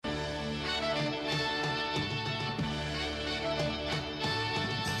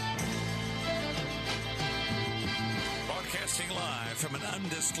from an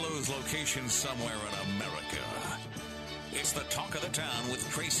undisclosed location somewhere in America. It's the Talk of the Town with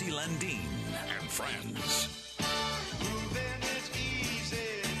Tracy Landine and friends. Moving is easy,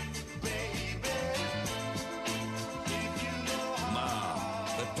 baby. If you know how.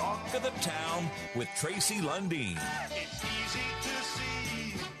 Now, the Talk of the Town with Tracy Landine. It's easy to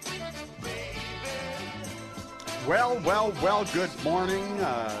see, baby. Well, good morning.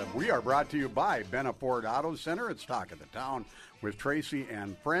 We are brought to you by Benaford Auto Center. It's Talk of the Town with Tracy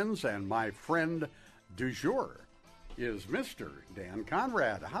and friends, and my friend du jour is Mr. Dan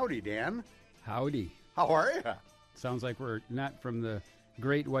Conrad. Howdy, Dan. Howdy. How are you? Sounds like we're not from the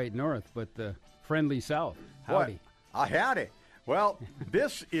Great White North, but the friendly South. Howdy. What? Howdy. Well,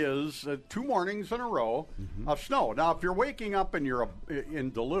 this is 2 mornings in a row of snow. Now, if you're waking up and you're in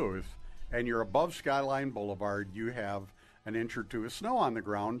Duluth and you're above Skyline Boulevard, you have an inch or two of snow on the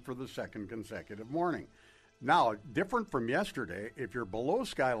ground for the second consecutive morning. Now, different from yesterday, if you're below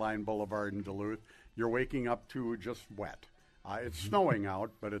Skyline Boulevard in Duluth, you're waking up to just wet. It's snowing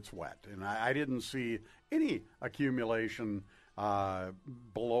out, but it's wet. And I didn't see any accumulation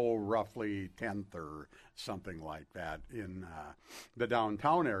below roughly 10th or something like that in the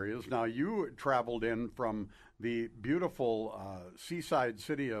downtown areas. Now, you traveled in from the beautiful seaside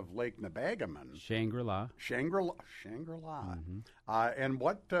city of Lake Nebagaman. Shangri-La. Shangri-La. And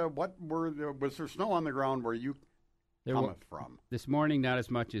what was there snow on the ground where you cometh from? This morning, not as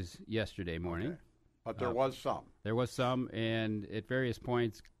much as yesterday morning. Okay. But there was some. There was some, and at various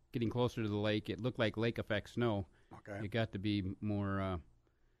points, getting closer to the lake, it looked like lake effect snow. Okay. It got to be more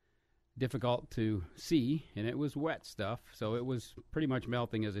difficult to see, and it was wet stuff, so it was pretty much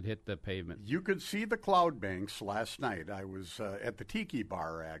melting as it hit the pavement. You could see the cloud banks last night. I was at the Tiki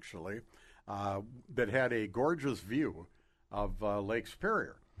Bar, actually, that had a gorgeous view of Lake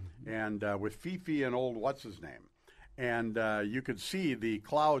Superior, and with Fifi and old what's-his-name. And you could see the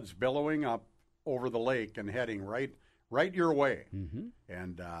clouds billowing up over the lake and heading right your way.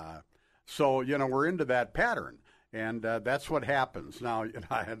 And so, we're into that pattern. And that's what happens. Now,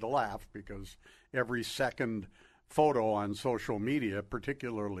 I had to laugh because every second photo on social media,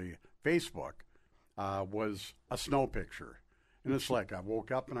 particularly Facebook, was a snow picture. And it's like I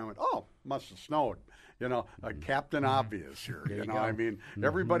woke up and I went, oh, must have snowed. Captain Obvious here. I mean,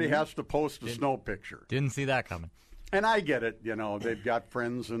 everybody has to post a snow picture. Didn't see that coming. And I get it. They've got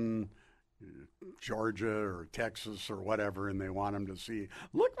friends in Georgia or Texas or whatever, and they want them to see,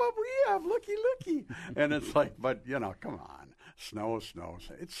 look what we have, looky. And it's like, but, come on, snow.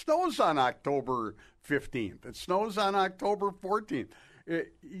 It snows on October 15th. It snows on October 14th.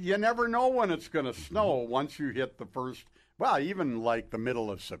 You never know when it's going to snow once you hit the first, even like the middle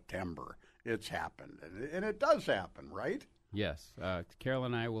of September. It's happened, and it does happen, right? Yes. Carol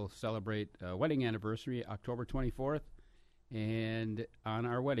and I will celebrate a wedding anniversary October 24th, and on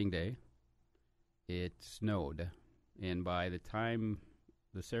our wedding day, it snowed, and by the time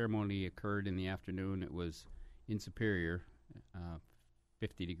the ceremony occurred in the afternoon, it was in Superior,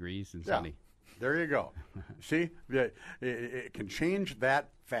 50 degrees and sunny. There you go. See, it can change that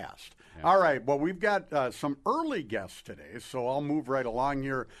fast. Yeah. All right, well, we've got some early guests today, so I'll move right along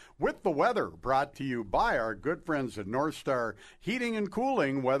here with the weather, brought to you by our good friends at North Star Heating and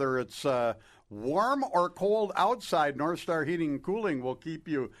Cooling. Whether it's warm or cold outside, North Star Heating and Cooling will keep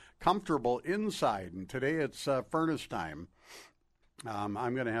you comfortable inside. And today it's furnace time. I'm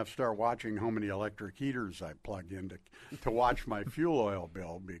going to have to start watching how many electric heaters I plug in to watch my fuel oil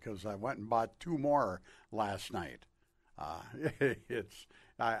bill, because I went and bought 2 more last night. It's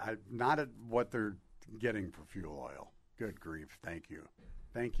not at what they're getting for fuel oil. Good grief. Thank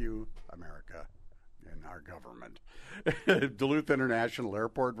you, America. In our government. Duluth International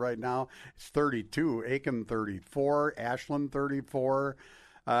Airport right now, it's 32. Aiken 34. Ashland 34.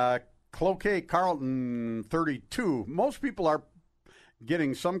 Cloquet Carlton 32. Most people are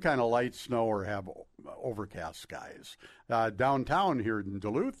getting some kind of light snow or have overcast skies. Downtown here in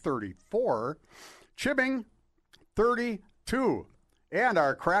Duluth, 34. Chibbing, 32. And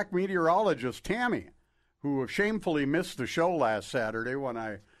our crack meteorologist, Tammy, who shamefully missed the show last Saturday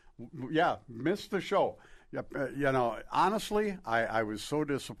when missed the show. Honestly, I was so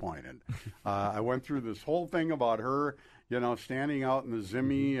disappointed. I went through this whole thing about her, standing out in the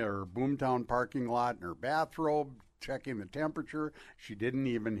Zimmy or Boomtown parking lot in her bathrobe, checking the temperature. She didn't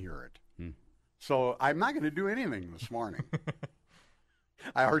even hear it. So I'm not going to do anything this morning.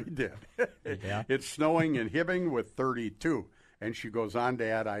 I already did. Yeah. It's snowing in Hibbing with 32. And she goes on to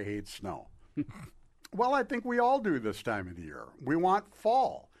add, I hate snow. Well, I think we all do this time of the year. We want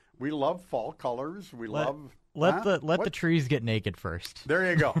fall. We love fall colors. We love Let Huh? the What? trees get naked first. There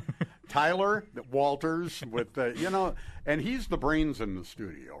you go. Tyler Walters with and he's the brains in the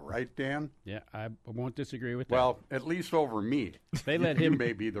studio, right, Dan? Yeah, I won't disagree with that. Well, at least over me. They let You him.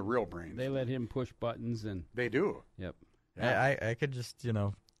 may be the real brains. They let him push buttons, and They do. yep. I could just,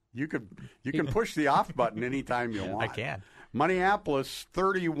 You can push the off button anytime you want. I can. Minneapolis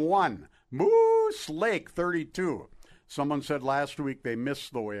 31, Moose Lake 32. Someone said last week they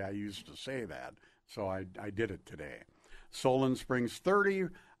missed the way I used to say that, so I did it today. Solon Springs 30,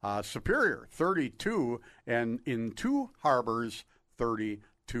 Superior 32, and in Two Harbors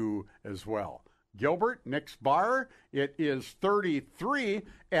 32 as well. Gilbert, Nick's Bar, it is 33,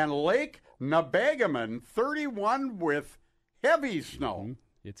 and Lake Nebagaman 31 with heavy snow.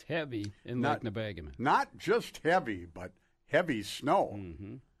 It's heavy in Not- Lake Nebagaman. Not just heavy, but heavy snow.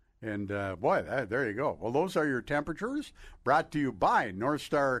 And there you go. Well, those are your temperatures brought to you by North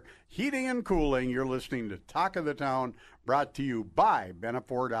Star Heating and Cooling. You're listening to Talk of the Town, brought to you by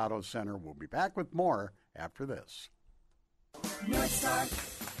Benaford Auto Center. We'll be back with more after this. North Star,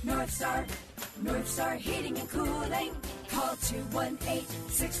 North Star, North Star Heating and Cooling. Call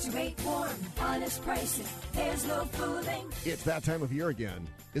 218-628-WARM. Honest pricing, there's no fooling. It's that time of year again.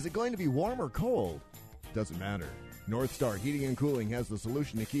 Is it going to be warm or cold? Doesn't matter. North Star Heating and Cooling has the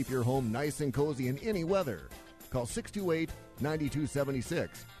solution to keep your home nice and cozy in any weather. Call 628-9276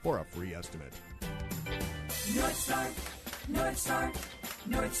 for a free estimate. North Star, North Star,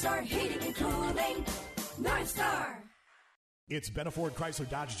 North Star Heating and Cooling. North Star. It's Benaford Chrysler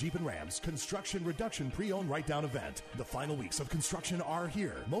Dodge Jeep and Rams Construction Reduction Pre-Owned Write-Down Event. The final weeks of construction are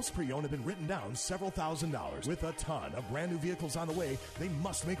here. Most pre-owned have been written down several $1,000s. With a ton of brand new vehicles on the way, they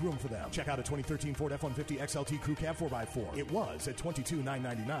must make room for them. Check out a 2013 Ford F-150 XLT Crew Cab 4x4. It was at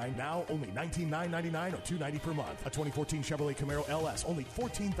 $22,999, now only $19,999 or $290 per month. A 2014 Chevrolet Camaro LS, only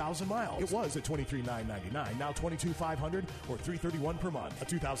 14,000 miles. It was at $23,999, now $22,500 or $331 per month. A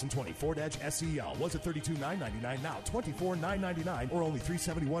 2020 Ford Edge SEL was at $32,999, now $24,999 or only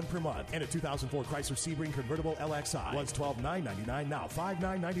 $371 per month. And a 2004 Chrysler Sebring Convertible LXI was $12,999, now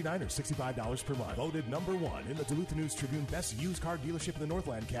 $5,999 or $65 per month. Voted number one in the Duluth News Tribune Best Used Car Dealership in the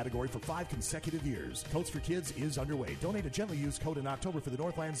Northland category for 5 consecutive years. Coats for Kids is underway. Donate a gently used coat in October for the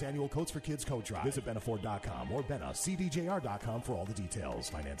Northland's annual Coats for Kids coat drive. Visit Benaford.com or BenaCDJR.com for all the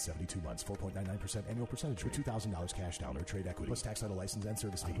details. Finance 72 months, 4.99% annual percentage with $2,000 cash down or trade equity. Plus tax title license and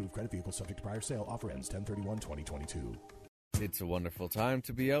service fee. Approved credit vehicle subject to prior sale. Offer ends 10/31/2022. It's a wonderful time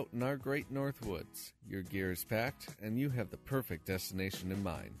to be out in our great North Woods. Your gear is packed, and you have the perfect destination in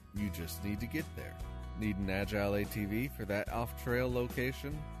mind. You just need to get there. Need an agile ATV for that off-trail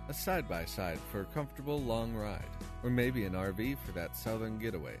location? A side-by-side for a comfortable long ride? Or maybe an RV for that southern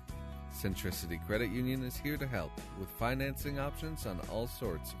getaway? Centricity Credit Union is here to help with financing options on all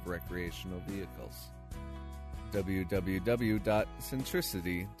sorts of recreational vehicles.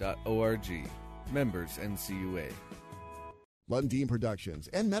 www.centricity.org. Members NCUA. Lundeen Productions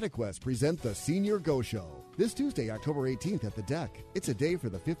and MetaQuest present the Senior Go Show. This Tuesday, October 18th at the Deck. It's a day for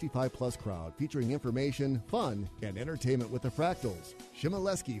the 55-plus crowd featuring information, fun, and entertainment with the Fractals,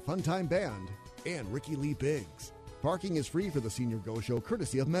 Shimoleski Funtime Band, and Ricky Lee Biggs. Parking is free for the Senior Go Show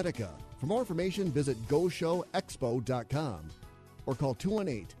courtesy of Medica. For more information, visit GoShowExpo.com or call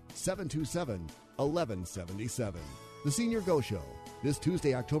 218-727-1177. The Senior Go Show, this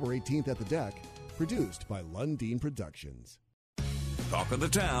Tuesday, October 18th at the Deck, produced by Lundeen Productions. Talk of the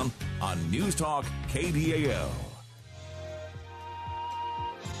Town on News Talk KDAL.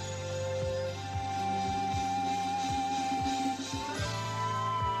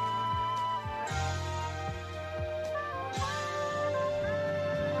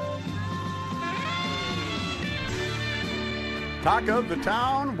 Talk of the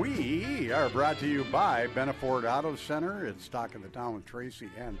Town, we are brought to you by Benaford Auto Center. It's Talk of the Town with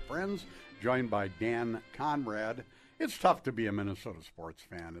Tracy and friends, joined by Dan Conrad. It's tough to be a Minnesota sports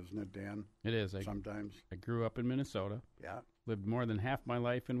fan, isn't it, Dan? It is. Sometimes. I grew up in Minnesota. Yeah. Lived more than half my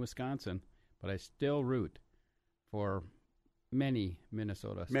life in Wisconsin, but I still root for many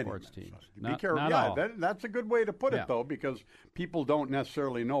Minnesota sports teams. Be careful. Not Yeah, all. that's a good way to put Yeah. it, though, because people don't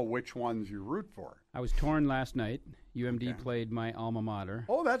necessarily know which ones you root for. I was torn last night. UMD Okay. played my alma mater,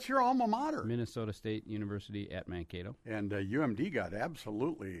 Oh, that's your alma mater. Minnesota State University at Mankato. And UMD got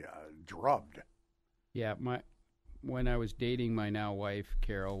absolutely drubbed. Yeah, when I was dating my now wife,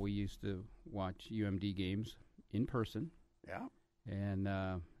 Carol, we used to watch UMD games in person. Yeah. And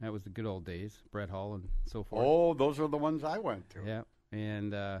that was the good old days, Brett Hull and so forth. Oh, those are the ones I went to. Yeah,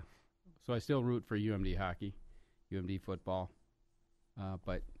 and so I still root for UMD hockey, UMD football,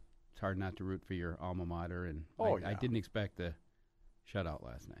 but it's hard not to root for your alma mater. And Oh, I yeah. didn't expect the shutout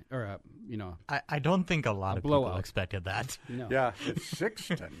last night, or I don't think a lot A of people blowout. expected that. no. Yeah, it's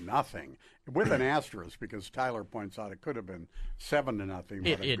 6-0 with an asterisk because Tyler points out it could have been 7-0.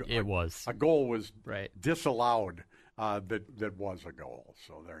 but It was. a goal was Right. disallowed. That was a goal.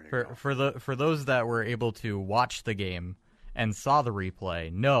 So there you go. For those that were able to watch the game and saw the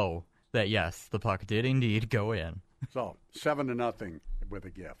replay, know that yes, the puck did indeed go in. So 7-0 with a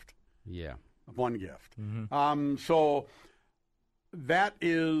gift. Yeah. One gift. So that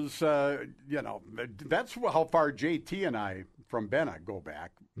is, that's how far JT and I from Benna go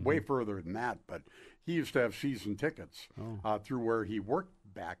back, way further than that. But he used to have season tickets through where he worked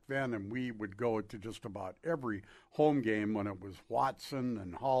back then, and we would go to just about every home game when it was Watson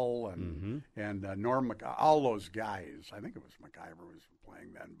and Hull and Norm, all those guys. I think it was McIver was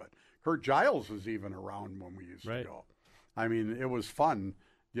playing then, but Kurt Giles was even around when we used to go. I mean, it was fun,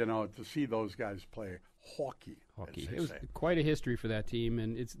 to see those guys play hockey. Hockey. as they It was say. quite a history for that team,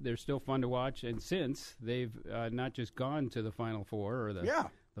 and they're still fun to watch. And since they've not just gone to the Final Four or the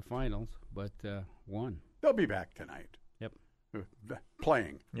finals, but won. They'll be back tonight. Yep.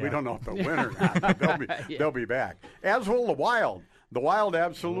 Playing. We Yeah. don't know if they'll win or not, but they'll be back. As will the Wild. The Wild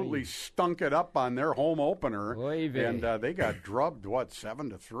absolutely stunk it up on their home opener, Oy vey. and they got drubbed,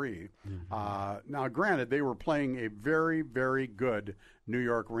 7-3. Now, granted, they were playing a very, very good New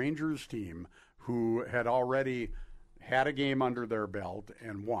York Rangers team who had already had a game under their belt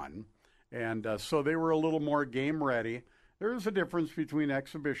and won, and so they were a little more game ready. There's a difference between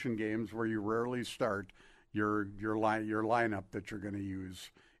exhibition games where you rarely start your lineup that you're going to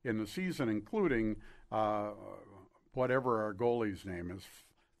use in the season, including whatever our goalie's name is,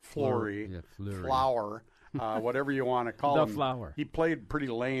 Fleury, Fleury. Flower, whatever you want to call The him. Flower. He played pretty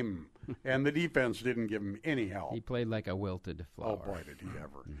lame, and the defense didn't give him any help. He played like a wilted flower. Oh, boy, did he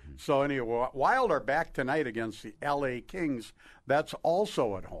ever. So, anyway, Wild are back tonight against the L.A. Kings. That's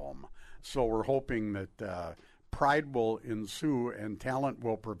also at home. So we're hoping that pride will ensue and talent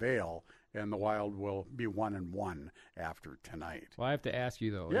will prevail, and the Wild will be 1-1 after tonight. Well, I have to ask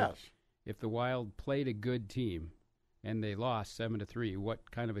you, though. Yes. If the Wild played a good team and they lost 7-3, what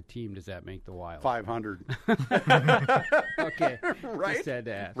kind of a team does that make the Wild? 500. Okay. Right? Just had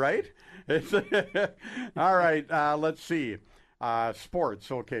to ask. Right? All right, let's see.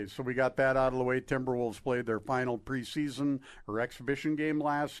 Sports. Okay, so we got that out of the way. Timberwolves played their final preseason or exhibition game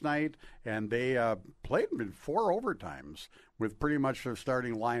last night, and they played in 4 overtimes with pretty much their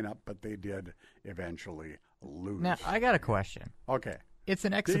starting lineup, but they did eventually lose. Now, I got a question. Okay. It's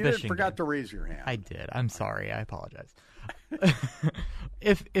an You exhibition forgot game. to raise your hand. I did. I'm sorry. I apologize.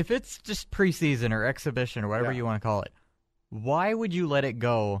 If it's just preseason or exhibition or whatever Yeah. you want to call it, why would you let it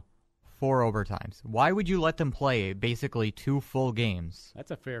go 4 overtimes? Why would you let them play basically 2 full games That's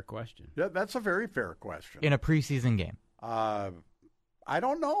a fair question. Yeah, that's a very fair question. in a preseason game? I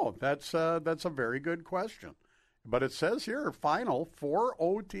don't know. That's a very good question. But it says here, final 4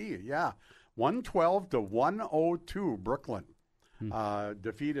 OT. Yeah, 112-102 Brooklyn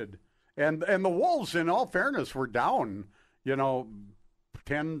defeated. And the Wolves, in all fairness, were down,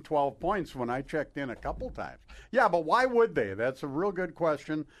 10, 12 points when I checked in a couple times. Yeah, but why would they? That's a real good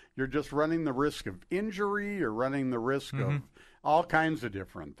question. You're just running the risk of injury. You're running the risk of all kinds of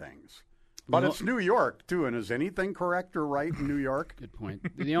different things. But it's New York, too, and is anything correct or right in New York? Good point.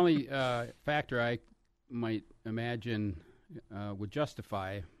 The only factor I might imagine would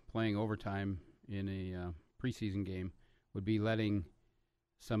justify playing overtime in a preseason game would be letting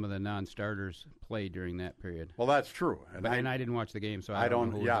some of the non-starters play during that period. Well, that's true. And I didn't watch the game, so I don't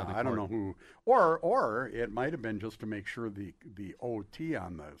know who was on the I don't know court. who. Or it might have been just to make sure the OT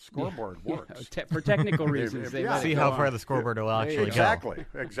on the scoreboard works. For technical reasons. They Yeah. let it See go how on. far the scoreboard will actually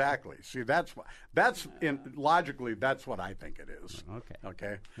Exactly. See, that's logically that's what I think it is.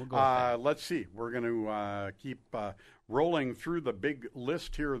 Okay. We'll go with that. Let's see. We're going to keep rolling through the big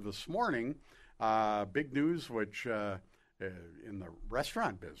list here this morning. Big news, which in the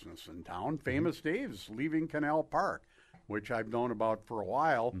restaurant business in town, Famous Dave's leaving Canal Park, which I've known about for a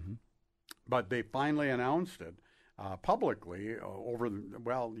while, but they finally announced it publicly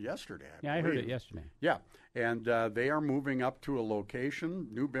yesterday. I heard it yesterday. Yeah, and they are moving up to a location,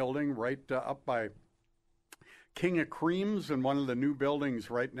 new building right up by King of Creams and one of the new buildings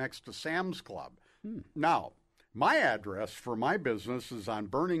right next to Sam's Club. Now, my address for my business is on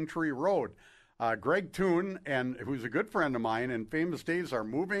Burning Tree Road. Greg Toon, who's a good friend of mine, and Famous Dave's are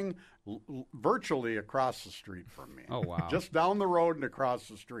moving virtually across the street from me. Oh, wow. Just down the road and across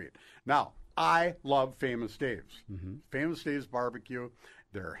the street. Now, I love Famous Dave's. Famous Dave's barbecue.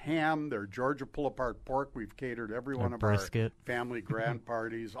 Their ham, their Georgia pull-apart pork. We've catered every one of brisket. our family grand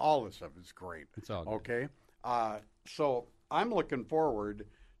parties. All this stuff is great. It's all good. Okay? So I'm looking forward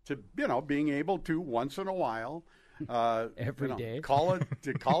to being able to once in a while Every day. call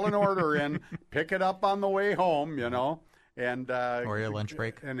an order in, pick it up on the way home, and Or your lunch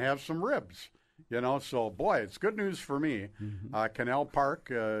break. and have some ribs. So boy, it's good news for me. Canal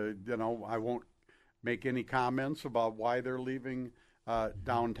Park, I won't make any comments about why they're leaving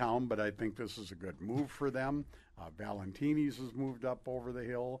downtown, but I think this is a good move for them. Valentini's has moved up over the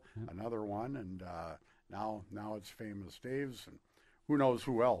hill, another one, and now it's Famous Dave's, and who knows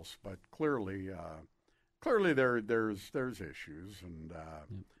who else. But clearly there's issues, and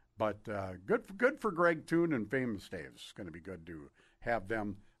but good for Greg Toon and Famous Dave's. It's going to be good to have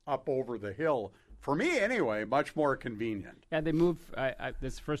them up over the hill. For me, anyway, much more convenient. Yeah, they move.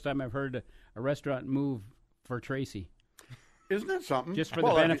 This is the first time I've heard a restaurant move for Tracy. Isn't that something? Just for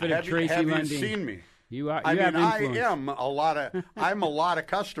the benefit of Tracy have Lundin. you seen me? You have I influence. am I'm a lot of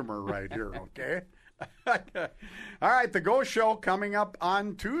customer right here, okay? All right, the Go Show coming up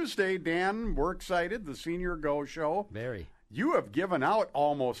on Tuesday, Dan. We're excited. The Senior Go Show. Very. You have given out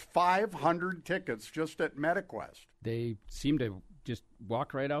almost 500 tickets just at MetaQuest. They seem to just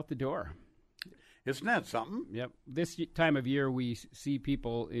walk right out the door. Isn't that something? Yep. This time of year, we see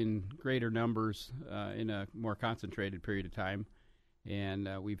people in greater numbers in a more concentrated period of time. And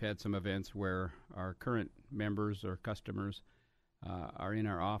we've had some events where our current members or customers are in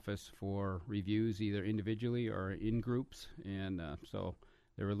our office for reviews, either individually or in groups. And so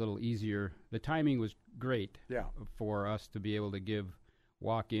they were a little easier. The timing was great for us to be able to give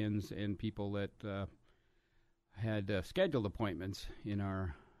walk-ins and people that had scheduled appointments in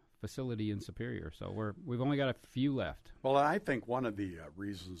our facility in Superior. So we've only got a few left. Well, I think one of the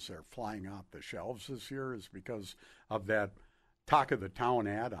reasons they're flying off the shelves this year is because of that Talk of the Town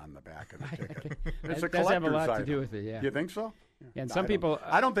ad on the back of the ticket. It's a does have a collector's lot item. to do with it, yeah. You think so? And No, some people...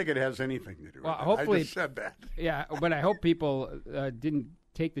 I don't think it has anything to do with it. Hopefully, I just said that. Yeah, but I hope people didn't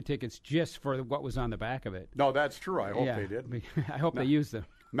take the tickets just for what was on the back of it. No, that's true. I hope they did. I hope they used them.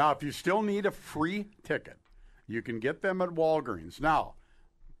 Now, if you still need a free ticket, you can get them at Walgreens. Now,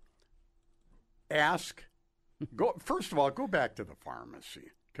 first of all, go back to the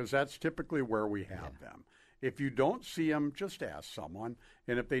pharmacy, because that's typically where we have them. If you don't see them, just ask someone.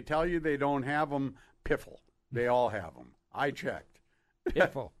 And if they tell you they don't have them, piffle. They all have them. I checked.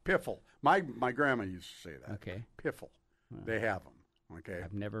 Piffle. Piffle. My grandma used to say that. Okay. Piffle. They have them. Okay.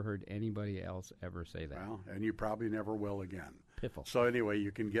 I've never heard anybody else ever say that. Well, and you probably never will again. Piffle. So anyway,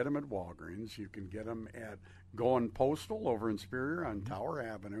 you can get them at Walgreens. You can get them at Going Postal over in Superior on Tower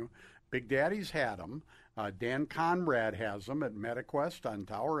Avenue. Big Daddy's had them. Dan Conrad has them at MetaQuest on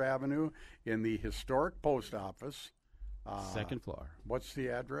Tower Avenue in the historic post office. Second floor. What's the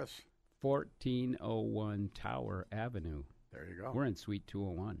address? 1401 Tower Avenue. There you go. We're in Suite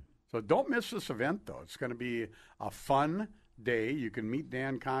 201. So don't miss this event, though. It's going to be a fun day. You can meet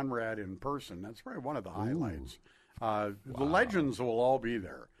Dan Conrad in person. That's probably one of the highlights. The legends will all be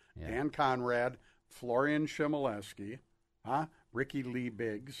there. Yeah. Dan Conrad, Florian Shimoleski, Ricky Lee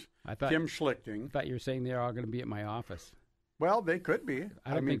Biggs, Tim Schlichting. I thought you were saying they're all going to be at my office. Well, they could be.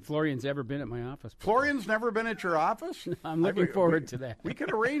 I don't think Florian's ever been at my office before. Florian's never been at your office? I'm looking forward to that. We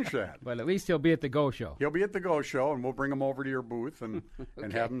could arrange that. But at least he'll be at the Go Show. He'll be at the Go Show, and we'll bring him over to your booth and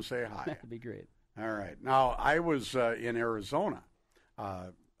have him say hi. That'd be great. All right. Now, I was in Arizona.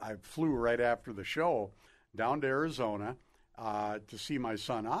 I flew right after the show down to Arizona to see my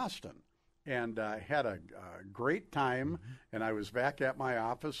son, Austin. And I had a great time, and I was back at my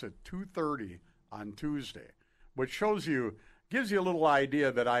office at 2:30 on Tuesday, which gives you a little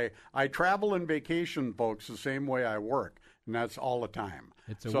idea that I travel and vacation, folks, the same way I work, and that's all the time.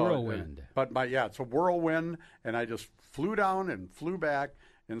 It's a whirlwind. It's a whirlwind, and I just flew down and flew back,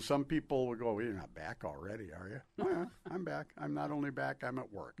 and some people will go, "You're not back already, are you?" "Yeah, I'm back. I'm not only back, I'm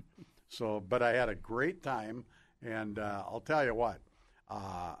at work. But I had a great time, and I'll tell you what.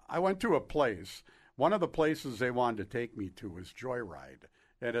 I went to a place. One of the places they wanted to take me to was Joyride,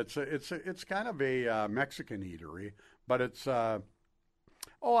 and it's kind of a Mexican eatery, but it's I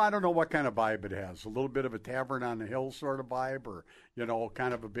don't know what kind of vibe it has. A little bit of a tavern on the hill sort of vibe, or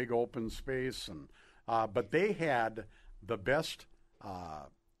kind of a big open space, and but they had the best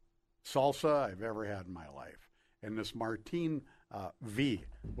salsa I've ever had in my life, and this Martin V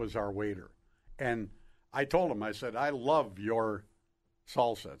was our waiter, and I told him, I said, I love your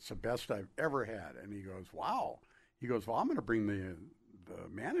salsa. It's the best I've ever had. And he goes, wow. He goes, well, I'm going to bring the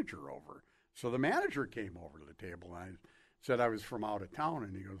manager over. So the manager came over to the table, and I said I was from out of town.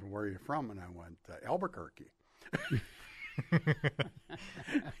 And he goes, well, where are you from? And I went, Albuquerque.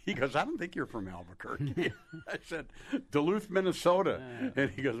 He goes, I don't think you're from Albuquerque. I said, Duluth, Minnesota. And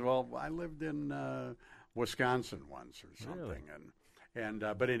he goes, well, I lived in Wisconsin once or something.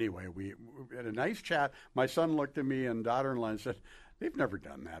 But anyway, we had a nice chat. My son looked at me and daughter-in-law and said, "They've never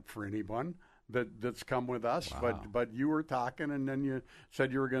done that for anyone that's come with us." Wow. But you were talking, and then you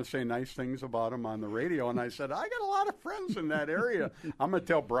said you were going to say nice things about him on the radio, and I said, "I got a lot of friends in that area. I'm going to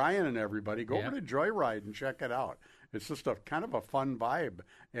tell Brian and everybody, go over to Joyride and check it out. It's just a kind of a fun vibe,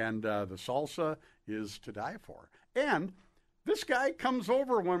 and the salsa is to die for." And this guy comes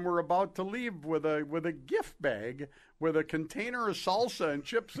over when we're about to leave with a gift bag with a container of salsa and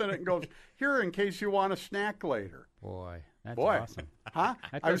chips in it, and goes, "Here, in case you want a snack later." Boy, that's Boy, awesome. huh?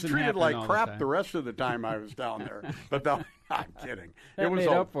 That I was doesn't treated happen like all the crap time. the rest of the time I was down there. But no, I'm kidding. That made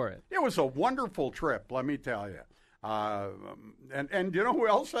up for it. It was a wonderful trip, let me tell you. And you know who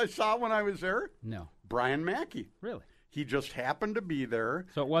else I saw when I was there? No. Brian Mackey. Really? He just happened to be there.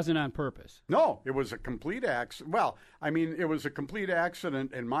 So it wasn't on purpose? No, it was a complete accident. Well, I mean, it was a complete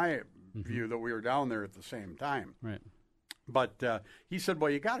accident in my view that we were down there at the same time. Right. But he said, "Well,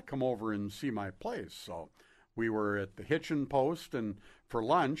 you got to come over and see my place." So we were at the Hitchin Post and for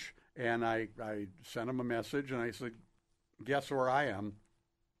lunch, and I sent him a message, and I said, "Guess where I am?"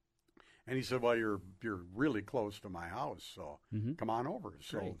 And he said, "Well, you're really close to my house, so come on over."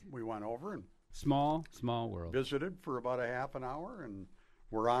 So Great. we went over and Small world. visited for about a half an hour, and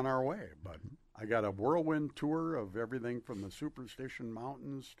we're on our way. But I got a whirlwind tour of everything from the Superstition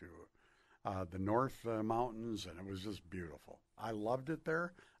Mountains to the North Mountains, and it was just beautiful. I loved it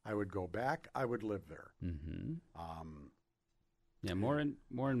there. I would go back. I would live there. Mm-hmm. Yeah, more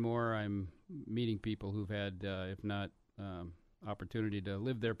and more I'm meeting people who've had, if not opportunity to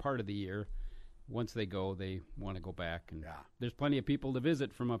live there part of the year. Once they go, they want to go back. And there's plenty of people to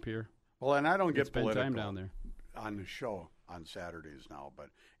visit from up here. Well, and I don't get spend political time down there on the show on Saturdays now, but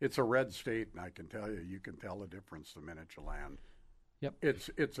it's a red state, and I can tell you can tell the difference the minute you land. Yep.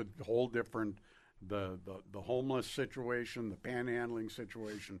 It's a whole different, the homeless situation, the panhandling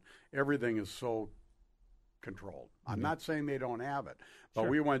situation, everything is so controlled. I'm not saying they don't have it, but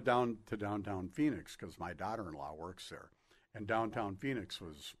we went down to downtown Phoenix because my daughter-in-law works there, and downtown Phoenix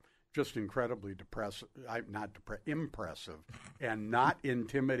was just incredibly impressive and not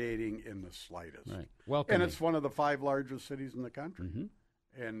intimidating in the slightest. Right. Welcoming. And it's one of the 5 largest cities in the country. Mm-hmm.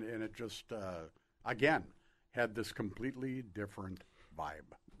 And it just, again, had this completely different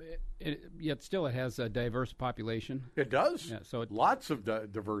vibe. Yet still it has a diverse population. It does. Yeah, so lots of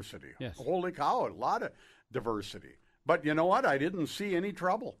diversity. Yes. Holy cow, a lot of diversity. But you know what? I didn't see any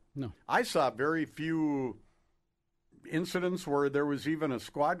trouble. No. I saw very few incidents where there was even a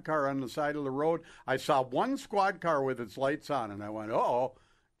squad car on the side of the road. I saw one squad car with its lights on, and I went, "Uh-oh,"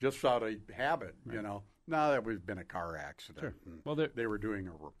 just out of habit, you know. No, that was been a car accident. Sure. Well, they were doing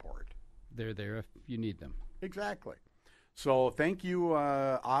a report. They're there if you need them. Exactly. So thank you,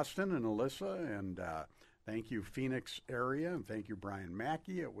 Austin and Alyssa, and thank you, Phoenix area, and thank you, Brian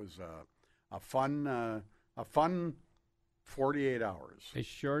Mackey. It was a fun 48 hours. As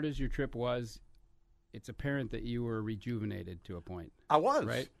short as your trip was, it's apparent that you were rejuvenated to a point. I was.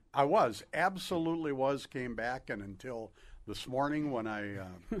 Right? I was. Absolutely was. Came back, and until this morning when I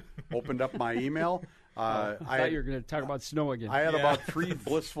opened up my email, I thought you were going to talk about snow again. I had about 3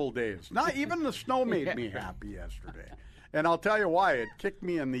 blissful days. Not even the snow made me happy yesterday. And I'll tell you why. It kicked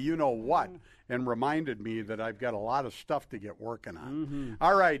me in the you-know-what and reminded me that I've got a lot of stuff to get working on. Mm-hmm.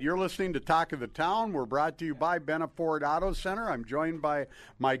 All right, you're listening to Talk of the Town. We're brought to you by Benaford Auto Center. I'm joined by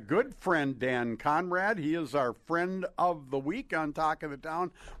my good friend, Dan Conrad. He is our friend of the week on Talk of the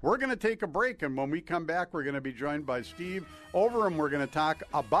Town. We're going to take a break, and when we come back, we're going to be joined by Steve Overham. We're going to talk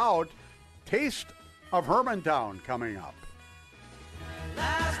about Taste of Hermantown coming up.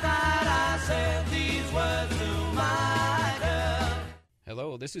 Last night I said these words to my girl.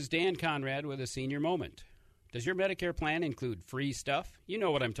 Hello, this is Dan Conrad with a senior moment. Does your Medicare plan include free stuff? You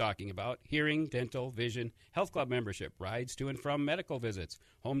know what I'm talking about. Hearing, dental, vision, health club membership, rides to and from medical visits,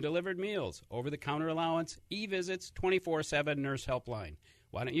 home-delivered meals, over-the-counter allowance, e-visits, 24/7 nurse helpline.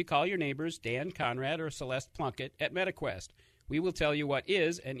 Why don't you call your neighbors Dan Conrad or Celeste Plunkett at MediQuest? We will tell you what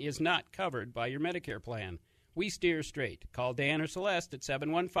is and is not covered by your Medicare plan. We steer straight. Call Dan or Celeste at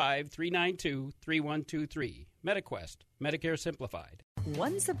 715-392-3123. MediQuest, Medicare Simplified.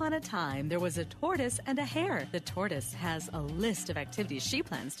 Once upon a time, there was a tortoise and a hare. The tortoise has a list of activities she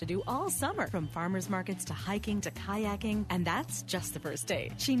plans to do all summer, from farmers markets to hiking to kayaking, and that's just the first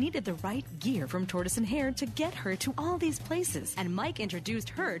day. She needed the right gear from Tortoise and Hare to get her to all these places, and Mike introduced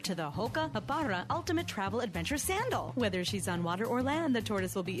her to the Hoka Habara Ultimate Travel Adventure Sandal. Whether she's on water or land, the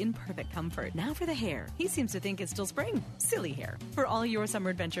tortoise will be in perfect comfort. Now for the hare. He seems to think it's still spring. Silly hare. For all your summer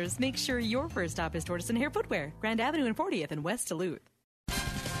adventures, make sure your first stop is Tortoise and Hare Footwear, Grand Avenue and 40th in West Duluth.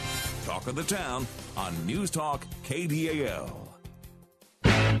 Talk of the Town on News Talk KDAL.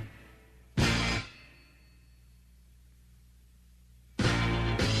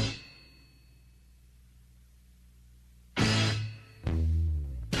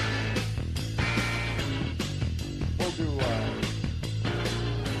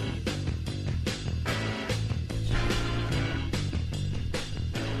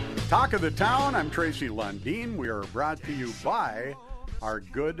 Talk of the Town. I'm Tracy Lundeen. We are brought to you by our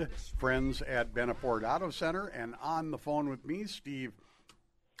good friends at Benaford Auto Center. And on the phone with me, Steve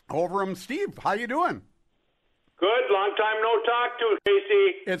Overham. Steve, how you doing? Good. Long time no talk to,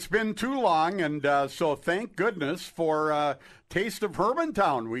 Tracy. It's been too long, and so thank goodness for Taste of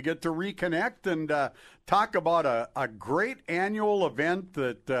Hermantown. We get to reconnect and talk about a great annual event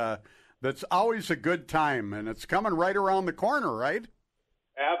that's always a good time, and it's coming right around the corner, right?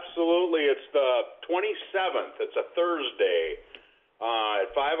 Absolutely. It's the 27th. It's a Thursday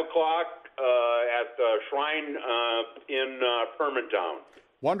at 5 o'clock at the Shrine in Hermantown.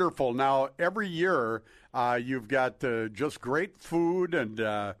 Wonderful. Now, every year you've got just great food and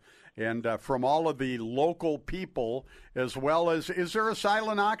from all of the local people, as well as, is there a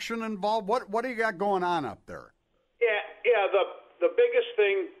silent auction involved? What do you got going on up there? Yeah. The biggest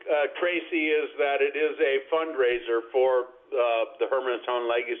thing, Tracy, is that it is a fundraiser for the Hermantown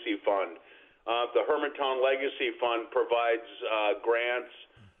Legacy Fund. The Hermantown Legacy Fund provides grants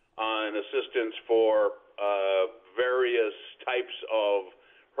and assistance for various types of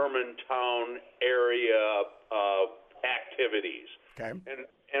Hermantown area activities. Okay.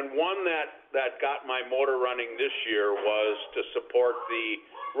 And one that got my motor running this year was to support the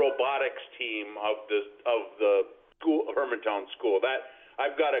robotics team of the school, Hermantown School. That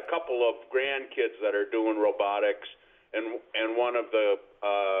I've got a couple of grandkids that are doing robotics. And one of the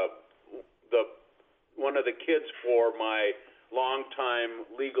kids for my longtime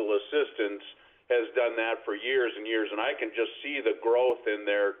legal assistants has done that for years and years, and I can just see the growth in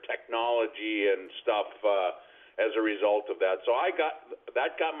their technology and stuff as a result of that. So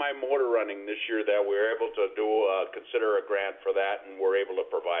that got my motor running this year, that we were able to consider a grant for that, and we're able to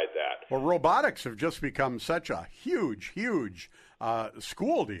provide that. Well, robotics have just become such a huge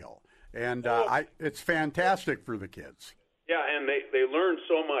school deal. And it's fantastic for the kids. Yeah, and they learn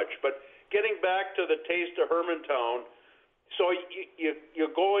so much. But getting back to the Taste of Hermantown, so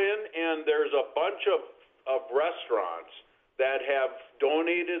you go in and there's a bunch of restaurants that have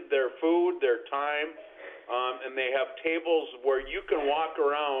donated their food, their time, and they have tables where you can walk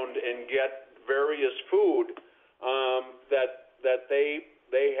around and get various food that they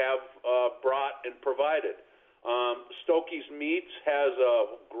have brought and provided. Stokey's Meats has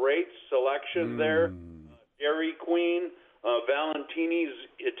a great selection there. Dairy Queen, Valentini's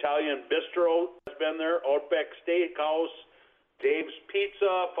Italian Bistro has been there. Outback Steakhouse, Dave's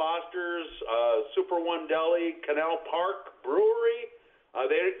Pizza, Foster's, Super One Deli, Canal Park Brewery.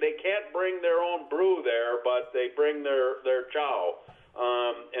 They can't bring their own brew there, but they bring their chow.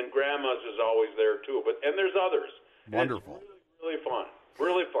 And Grandma's is always there too. And there's others. Wonderful. And it's really fun.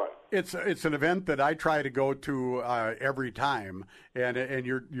 Really fun. It's an event that I try to go to every time, and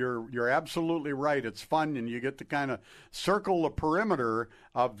you're absolutely right. It's fun, and you get to kind of circle the perimeter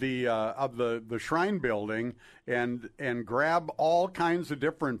of the shrine building and grab all kinds of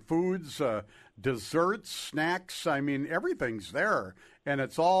different foods, desserts, snacks. I mean, everything's there, and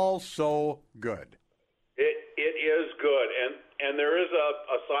it's all so good. It is good, and there is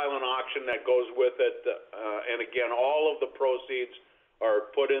a silent auction that goes with it, and again, all of the proceeds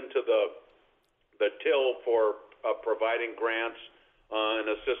are put into the till for providing grants and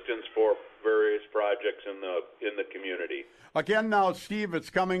assistance for various projects in the community. Again, now, Steve,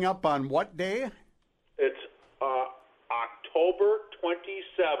 it's coming up on what day? It's October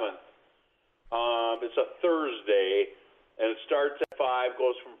 27th. It's a Thursday, and it starts at 5,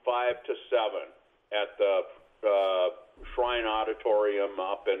 goes from 5 to 7 at the Shrine Auditorium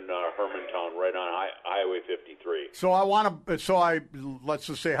up in Hermantown, right on Highway 53. So let's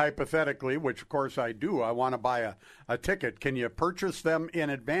just say hypothetically, which of course I do, I want to buy a ticket. Can you purchase them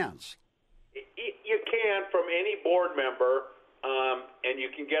in advance? You can from any board member, and you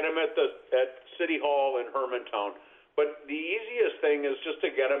can get them at City Hall in Hermantown. But the easiest thing is just to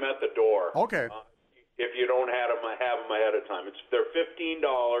get them at the door. Okay. If you don't have them ahead of time, they're $15.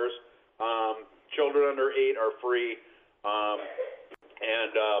 Children under 8 are free.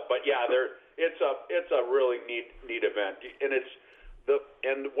 But yeah, it's a really neat event,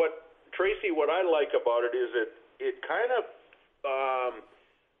 and what I like about it is it kind of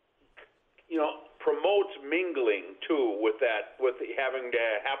promotes mingling too with having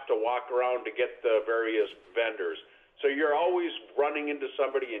to walk around to get the various vendors. So you're always running into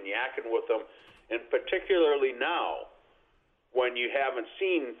somebody and yakking with them, and particularly now when you haven't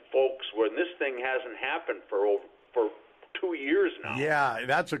seen folks when this thing hasn't happened for 2 years now. Yeah,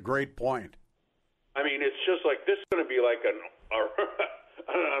 that's a great point. I mean, it's just like this is going to be like an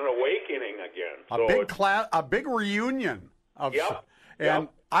awakening again. A big reunion of Yep. And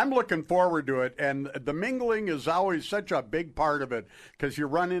I'm looking forward to it. And the mingling is always such a big part of it because you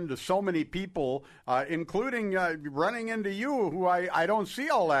run into so many people, including running into you, who I don't see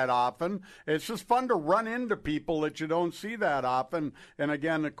all that often. It's just fun to run into people that you don't see that often. And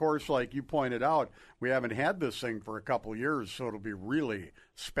again, of course, like you pointed out, we haven't had this thing for a couple years, so it'll be really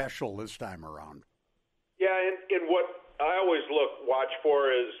special this time around. Yeah, and what I always watch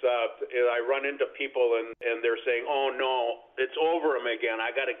for is I run into people and they're saying, "Oh no, it's over him again. I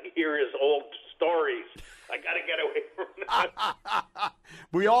got to hear his old stories. I got to get away from that."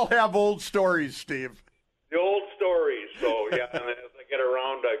 We all have old stories, Steve. The old stories. So yeah, and as I get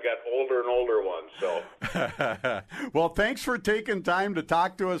around, I got older and older ones. So. Well, thanks for taking time to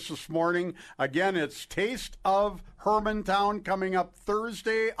talk to us this morning. Again, it's Taste of Hermantown coming up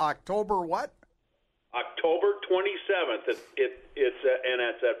Thursday, October what? October 27th.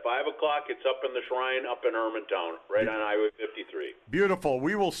 It's at 5 o'clock. It's up in the Shrine, up in Hermantown, right on Highway 53. Beautiful.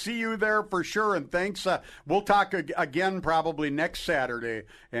 We will see you there for sure. And thanks. We'll talk again probably next Saturday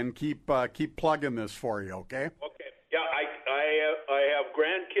and keep plugging this for you. Okay. Okay. Yeah, I have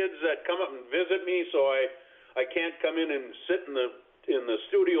grandkids that come up and visit me, so I can't come in and sit in the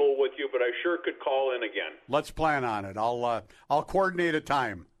studio with you, but I sure could call in again. Let's plan on it. I'll coordinate a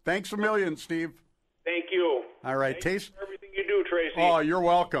time. Thanks a million, Steve. Thank you. All right. Thanks for everything you do, Tracy. Oh, you're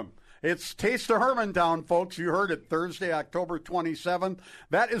welcome. It's Taste of Hermantown, folks. You heard it Thursday, October 27th.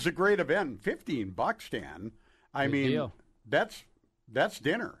 That is a great event. $15, Dan. I Good mean, deal. that's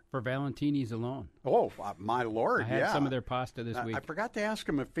dinner. For Valentini's alone. Oh, my Lord, I had some of their pasta this week. I forgot to ask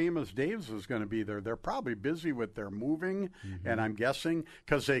them if Famous Dave's is going to be there. They're probably busy with their moving, and I'm guessing,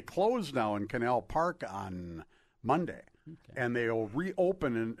 because they close now in Canal Park on Monday. Okay. And they'll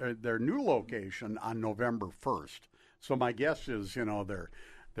reopen in their new location on November 1st. So my guess is,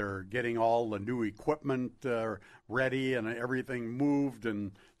 they're getting all the new equipment ready and everything moved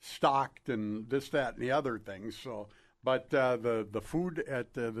and stocked and this, that, and the other things. So, but the food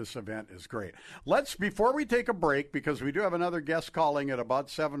at this event is great. Before we take a break, because we do have another guest calling at about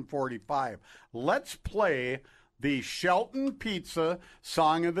 7:45, let's play the Shelton Pizza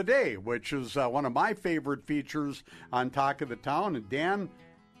Song of the Day, which is one of my favorite features on Talk of the Town. And Dan,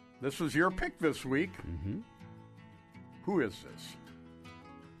 this was your pick this week. Mm-hmm. Who is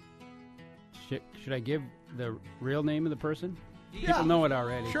this? Should I give the real name of the person? Yeah. People know it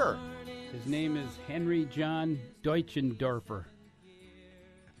already. Sure. His name is Henry John Deutschendorfer.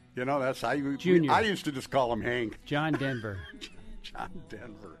 That's Junior. I used to just call him Hank. John Denver. John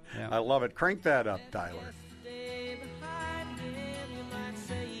Denver. Yeah. I love it. Crank that up, Tyler.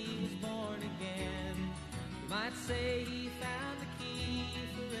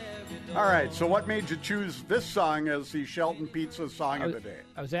 All right, so what made you choose this song as the Shelton Pizza Song of the Day?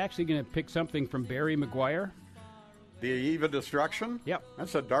 I was actually going to pick something from Barry McGuire. The Eve of Destruction? Yep.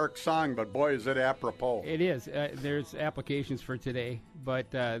 That's a dark song, but boy, is it apropos. It is. There's applications for today, but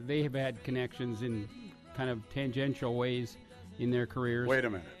they have had connections in kind of tangential ways in their careers. Wait a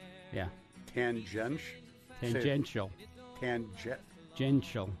minute. Yeah. Tangential? Tangential.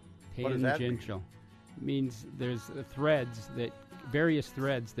 Tangential. What does that mean? Tangential. Means there's various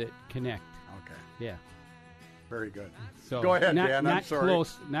threads that connect. Okay. Yeah. Very good. So go ahead, Dan. I'm sorry.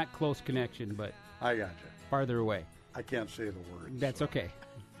 Not close connection, but I got you. Farther away. I can't say the word. That's okay.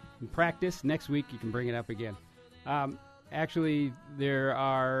 In practice, next week you can bring it up again. Actually, there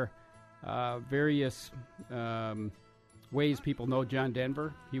are various ways people know John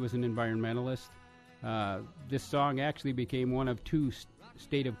Denver. He was an environmentalist. This song actually became one of two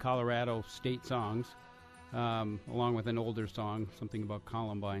State of Colorado state songs, along with an older song, something about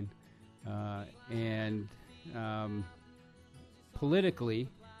Columbine. And politically,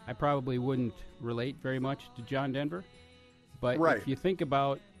 I probably wouldn't relate very much to John Denver. But if you think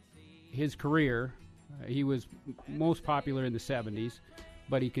about his career, he was most popular in the 70s,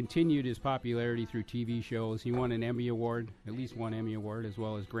 but he continued his popularity through TV shows. He won an Emmy Award, at least one Emmy Award, as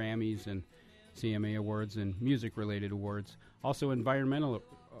well as Grammys and CMA Awards and music-related awards, also environmental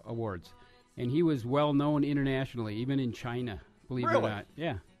awards. And he was well-known internationally, even in China, believe it or not.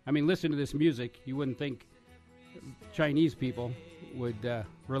 Yeah. I mean, listen to this music. You wouldn't think Chinese people would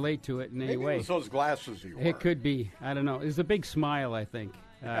relate to it in any way. Maybe it was those glasses he wore. It could be. I don't know. It was a big smile, I think.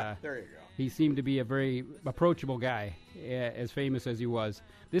 There you go. He seemed to be a very approachable guy, as famous as he was.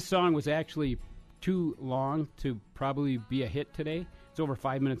 This song was actually too long to probably be a hit today, It's over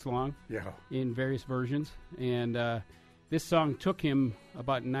 5 minutes long. Yeah. In various versions, and this song took him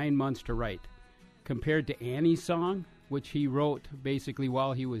about 9 months to write, compared to Annie's song, which he wrote basically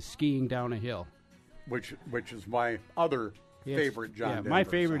while he was skiing down a hill. Which is my other favorite John Denver my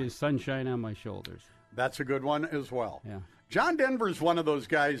favorite song. is Sunshine on My Shoulders. That's a good one as well. Yeah. John Denver's one of those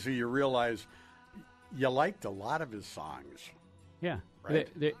guys who you realize you liked a lot of his songs. Yeah. Right.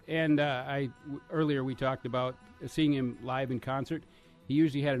 Earlier we talked about seeing him live in concert. He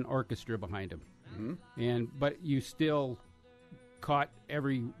usually had an orchestra behind him. Mm-hmm. But you still caught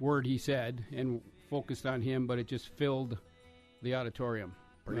every word he said and focused on him, but it just filled the auditorium.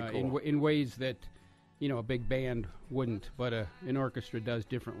 Pretty cool. In ways that, a big band wouldn't, but an orchestra does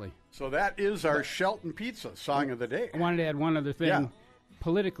differently. So that is our Shelton Pizza Song of the Day. I wanted to add one other thing. Yeah.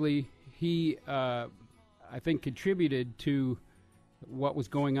 Politically, he, I think, contributed to what was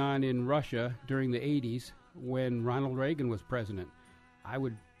going on in Russia during the 80s when Ronald Reagan was president. I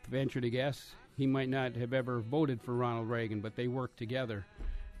would venture to guess he might not have ever voted for Ronald Reagan, but they worked together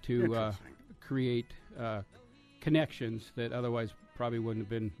to create connections that otherwise probably wouldn't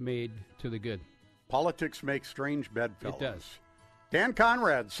have been made to the good. Politics makes strange bedfellows. It does. Dan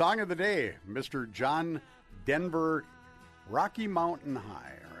Conrad, Song of the Day, Mr. John Denver, Rocky Mountain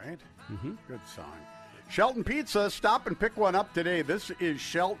High, right? Mm-hmm. Good song. Shelton Pizza, stop and pick one up today. This is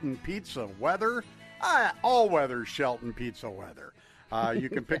Shelton Pizza weather. All-weather Shelton Pizza weather. You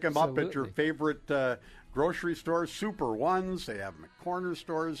can pick them up at your favorite grocery stores, Super Ones. They have them at corner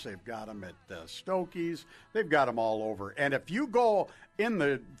stores. They've got them at Stokey's. They've got them all over. And if you go in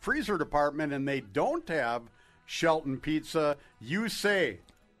the freezer department and they don't have Shelton Pizza, you say,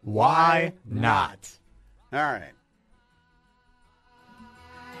 why not? All right.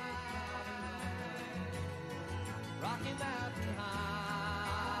 Rocky Mountain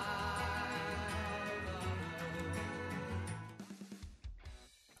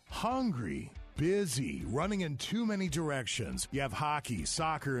Hungry, busy, running in too many directions. You have hockey,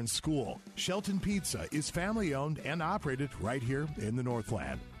 soccer, and school. Shelton Pizza is family-owned and operated right here in the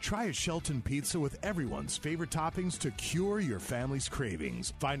Northland. Try a Shelton Pizza with everyone's favorite toppings to cure your family's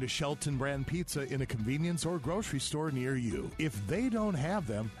cravings. Find a Shelton brand pizza in a convenience or grocery store near you. If they don't have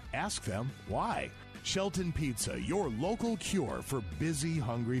them, ask them why. Shelton Pizza, your local cure for busy,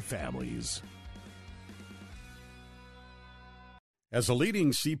 hungry families. As a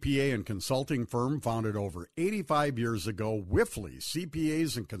leading CPA and consulting firm founded over 85 years ago, Wifley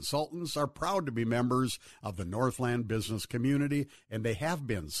CPAs and Consultants are proud to be members of the Northland business community, and they have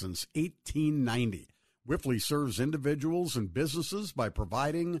been since 1890. Wifley serves individuals and businesses by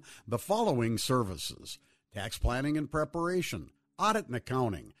providing the following services: tax planning and preparation, audit and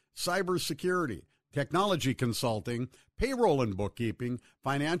accounting, cybersecurity, technology consulting, payroll and bookkeeping,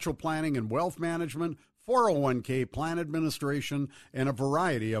 financial planning and wealth management, 401k plan administration, and a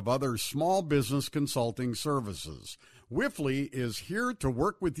variety of other small business consulting services. Wifley is here to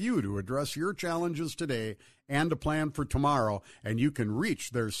work with you to address your challenges today and to plan for tomorrow, and you can reach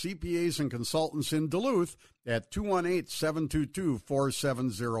their CPAs and consultants in Duluth at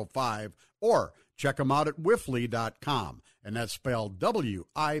 218-722-4705 or check them out at wifley.com, and that's spelled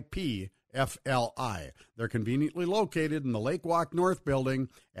WIPFLI. They're conveniently located in the Lake Walk North building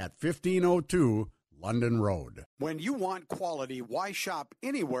at 1502 London Road. When you want quality, why shop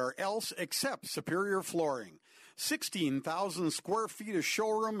anywhere else except Superior Flooring? 16,000 square feet of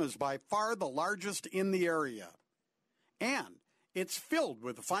showroom is by far the largest in the area. And it's filled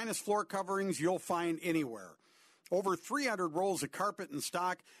with the finest floor coverings you'll find anywhere. Over 300 rolls of carpet in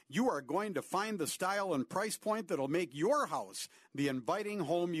stock, you are going to find the style and price point that'll make your house the inviting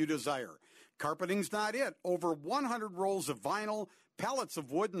home you desire. Carpeting's not it. Over 100 rolls of vinyl, pallets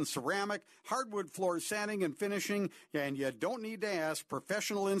of wood and ceramic, hardwood floor sanding and finishing, and you don't need to ask,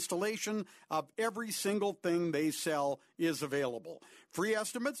 professional installation of every single thing they sell is available. Free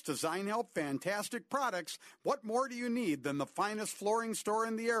estimates, design help, fantastic products. What more do you need than the finest flooring store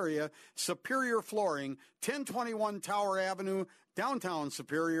in the area? Superior Flooring, 1021 Tower Avenue, downtown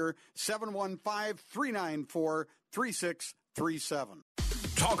Superior, 715-394-3637.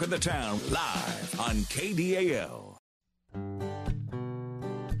 Talk of the Town live on KDAL.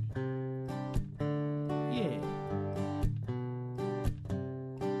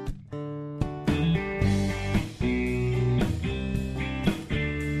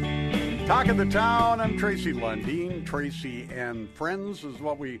 Talk of the Town. I'm Tracy Lundeen. Tracy and Friends is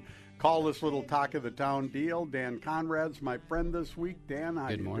what we call this little Talk of the Town deal. Dan Conrad's my friend this week. Dan, how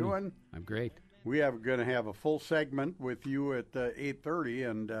you doing? I'm great. We are going to have a full segment with you at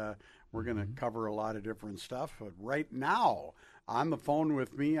 8:30, and we're going to cover a lot of different stuff. But right now, on the phone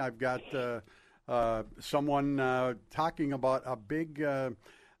with me, I've got someone talking about a big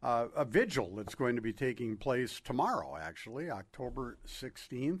a vigil that's going to be taking place tomorrow, actually, October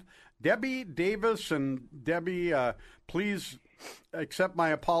 16th. Debbie Davis, and Debbie, please accept my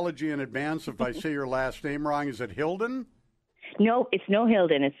apology in advance if I say your last name wrong. Is it Hilden? No, it's no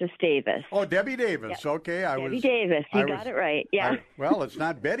Hilden. It's just Davis. Oh, Debbie Davis. Yeah. Okay, Debbie Davis. You got it right. Yeah. Well, it's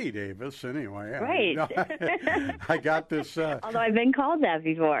not Betty Davis anyway. Right. I got this. Although I've been called that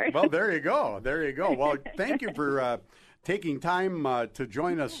before. Well, there you go. There you go. Well, thank you for taking time to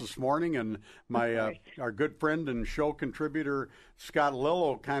join us this morning, and my our good friend and show contributor Scott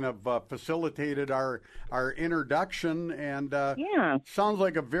Lillo kind of facilitated our introduction, and sounds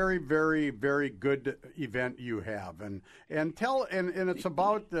like a very, very, very good event you have, and it's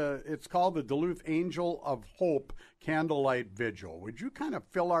about it's called the Duluth Angel of Hope Candlelight Vigil. Would you kind of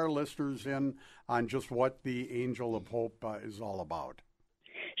fill our listeners in on just what the Angel of Hope is all about?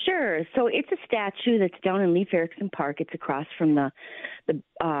 Sure. So it's a statue that's down in Leif Erikson Park. It's across from the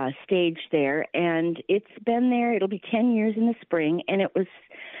stage there, and it's been there. It'll be 10 years in the spring, and it was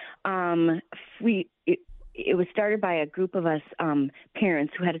it was started by a group of us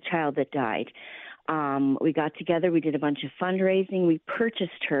parents who had a child that died. We got together. We did a bunch of fundraising. We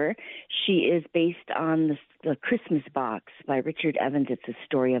purchased her. She is based on the Christmas Box by Richard Evans. It's a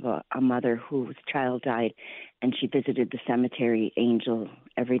story of a mother whose child died, and she visited the cemetery angel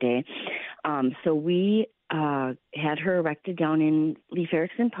every day. So we had her erected down in Leif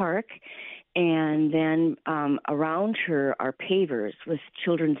Erikson Park, and then around her are pavers with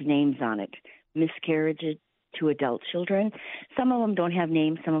children's names on it, miscarriages to adult children. Some of them don't have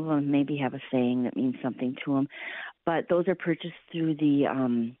names. Some of them maybe have a saying that means something to them. But those are purchased through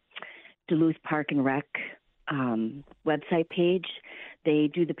the Duluth Park and Rec website page. They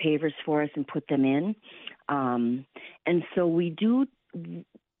do the pavers for us and put them in. And so we do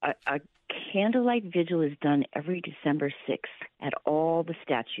a candlelight vigil is done every December 6th at all the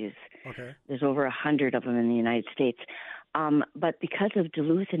statues. Okay. There's over 100 of them in the United States. But because of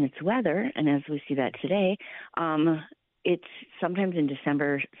Duluth and its weather, and as we see that today, it's sometimes in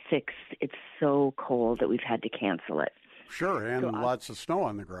December 6th, it's so cold that we've had to cancel it. Sure, and lots of snow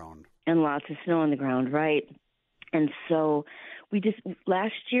on the ground. And lots of snow on the ground, right. And so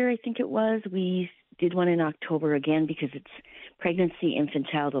last year, I think it was, we did one in October again because it's Pregnancy, Infant,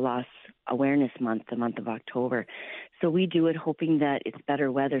 Child Loss Awareness Month, the month of October. So we do it hoping that it's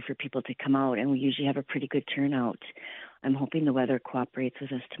better weather for people to come out, and we usually have a pretty good turnout. I'm hoping the weather cooperates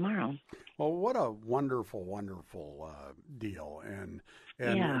with us tomorrow. Well, what a wonderful, wonderful deal. And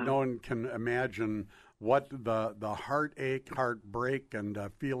no one can imagine what the heartache, heartbreak, and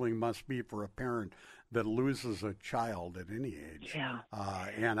feeling must be for a parent that loses a child at any age. Yeah.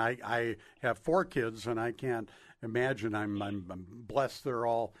 And I have 4 kids, and I can't imagine. I'm blessed they're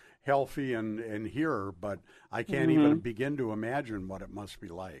all healthy and here, but I can't even begin to imagine what it must be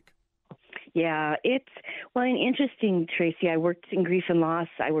like. Yeah, and interesting, Tracy. I worked in grief and loss.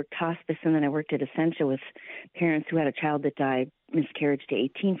 I worked hospice, and then I worked at Essentia with parents who had a child that died miscarriage to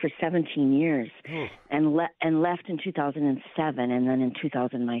 18 for 17 years, and left in 2007. And then in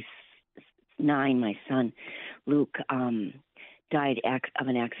 2009, my son, Luke, died of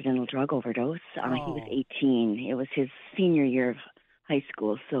an accidental drug overdose. He was 18. It was his senior year of high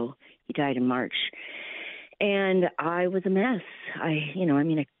school, so he died in March. And I was a mess. I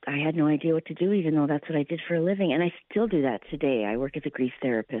had no idea what to do, even though that's what I did for a living. And I still do that today. I work as a grief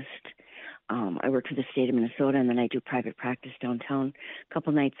therapist. I work for the state of Minnesota, and then I do private practice downtown a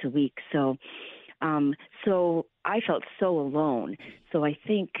couple nights a week. So I felt so alone. So I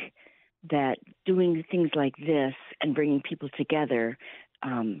think that doing things like this and bringing people together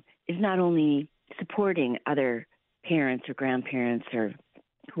is not only supporting other parents or grandparents or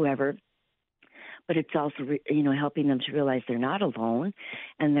whoever, but it's also, helping them to realize they're not alone.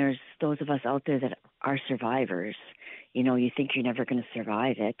 And there's those of us out there that are survivors. You think you're never going to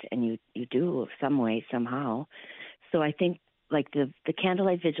survive it, and you do some way, somehow. So I think like the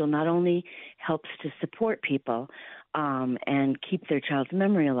Candlelight Vigil not only helps to support people and keep their child's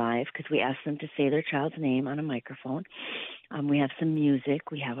memory alive, because we ask them to say their child's name on a microphone. We have some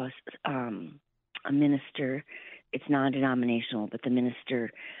music. We have a minister. It's non-denominational, but the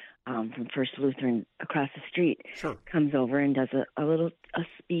minister from First Lutheran across the street comes over and does a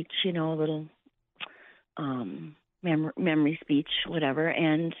speech, a little memory speech, whatever,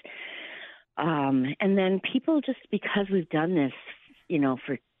 and then people, just because we've done this,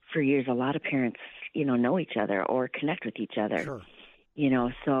 for years, a lot of parents, know each other or connect with each other. Sure.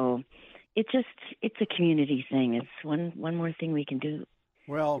 So it's a community thing. It's one more thing we can do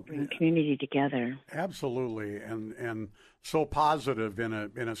Well, bring community together. Absolutely, and so positive in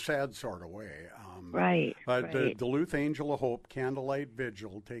a sad sort of way. Right. The Duluth Angel of Hope Candlelight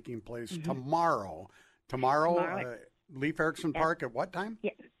Vigil taking place Mm-hmm. tomorrow. Tomorrow, Leif Erikson Park at what time?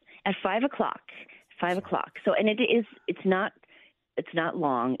 Yeah, at 5 o'clock. 5 o'clock. So, and it's not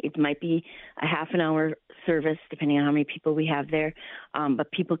long. It might be a half an hour service, depending on how many people we have there.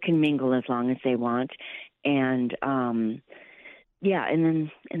 But people can mingle as long as they want, and and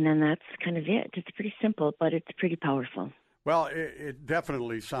then that's kind of it. It's pretty simple, but it's pretty powerful. Well, it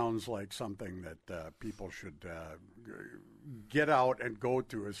definitely sounds like something that people should get out and go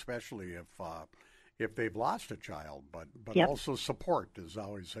to, especially if they've lost a child. But Yep. also support is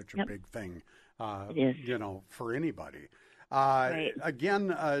always such a Yep. big thing, It is. for anybody. Right.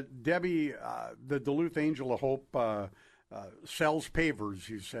 Again, Debbie, the Duluth Angel of Hope sells pavers,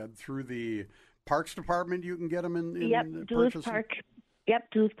 you said, through the Parks Department. You can get them in Duluth purchasing? Park.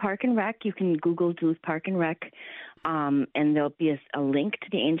 Yep, Duluth Park and Rec. You can Google Duluth Park and Rec, and there'll be a link to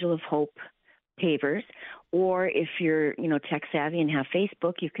the Angel of Hope pavers. Or if you're, tech savvy and have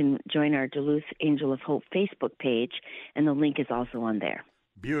Facebook, you can join our Duluth Angel of Hope Facebook page, and the link is also on there.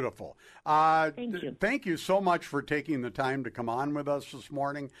 Beautiful. Thank you. Thank you so much for taking the time to come on with us this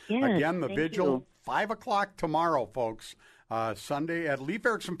morning. Yes, Again, the thank vigil, you. 5 o'clock tomorrow, folks. Sunday at Leif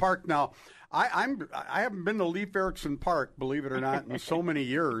Erikson Park. Now, I haven't been to Leif Erikson Park, believe it or not, in so many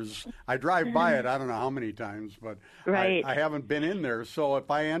years. I drive by it, I don't know how many times, but Right. I haven't been in there. So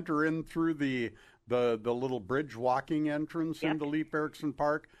if I enter in through the little bridge walking entrance into Leif Erikson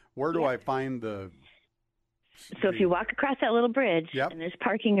Park, where do I find the... So if you walk across that little bridge, Yep. and there's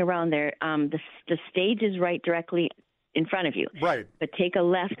parking around there, the stage is right directly in front of you. Right. But take a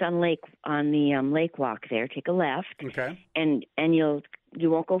left on the lake walk there. Take a left, Okay. and you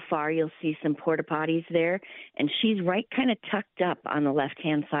won't go far. You'll see some porta potties there, and she's right kind of tucked up on the left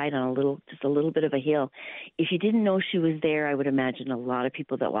hand side on just a little bit of a hill. If you didn't know she was there, I would imagine a lot of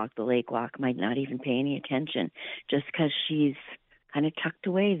people that walk the lake walk might not even pay any attention, just because she's kind of tucked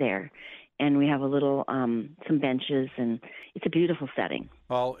away there. And we have a little some benches, and it's a beautiful setting.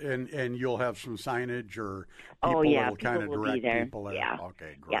 Well, and you'll have some signage or Oh, people yeah, that'll kind of people will be direct there. people there. Yeah.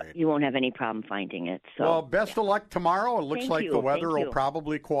 Okay, great. Yeah, you won't have any problem finding it. So, Well, best of luck tomorrow. It looks Thank like you, the weather thank will you.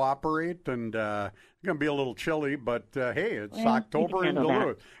 probably cooperate, and it's going to be a little chilly, but hey, it's Well, October we in can handle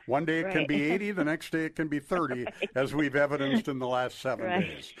Duluth. that. One day it can Right. be 80, the next day it can be 30, as we've evidenced in the last 7 Right.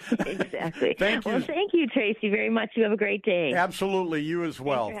 days. Exactly. Thank you. Well, thank you, Tracy, very much. You have a great day. Absolutely, you as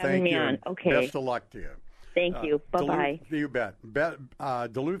well. for having Thank me you. on. Okay. Best of luck to you. Thank you. Bye-bye. You bet.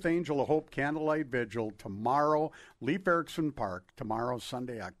 Duluth Angel of Hope Candlelight Vigil tomorrow, Leif Erikson Park, tomorrow,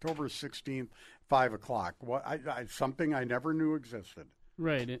 Sunday, October 16th, 5 o'clock. Something I never knew existed.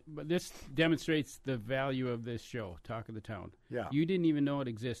 Right, but this demonstrates the value of this show, Talk of the Town. Yeah. You didn't even know it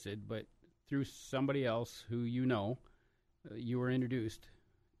existed, but through somebody else who you know, you were introduced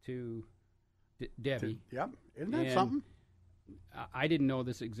to Debbie. Yeah, isn't that And something? I didn't know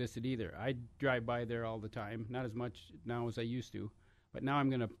this existed either. I drive by there all the time, not as much now as I used to, but now I'm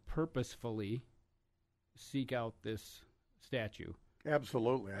going to purposefully seek out this statue.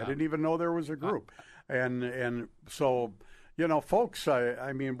 Absolutely. I didn't even know there was a group. And so, folks,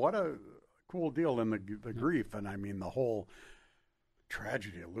 I mean, what a cool deal in the grief. And I mean, the whole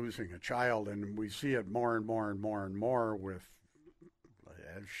tragedy of losing a child. And we see it more and more and more and more with,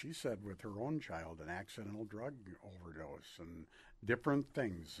 as she said, with her own child, an accidental drug overdose and different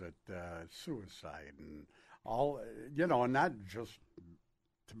things, suicide and all, and not just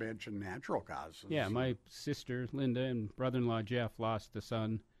to mention natural causes. Yeah, my sister Linda and brother-in-law Jeff lost a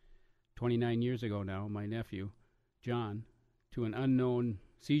son 29 years ago now, my nephew John, to an unknown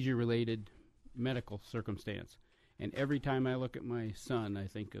seizure-related medical circumstance. And every time I look at my son, I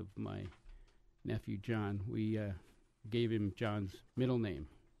think of my nephew John. We gave him John's middle name,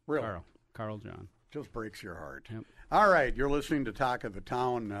 Really? Carl John. Just breaks your heart. Yep. All right, you're listening to Talk of the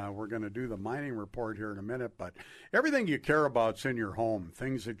Town. We're going to do the mining report here in a minute, but everything you care about's in your home,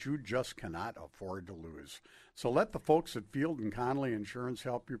 things that you just cannot afford to lose. So let the folks at Field and Connolly Insurance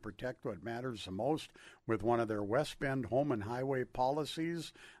help you protect what matters the most with one of their West Bend home and highway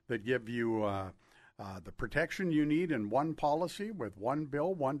policies that give you the protection you need in one policy with one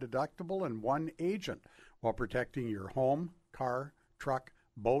bill, one deductible, and one agent while protecting your home, car, truck,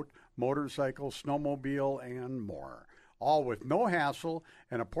 boat, motorcycle, snowmobile, and more. All with no hassle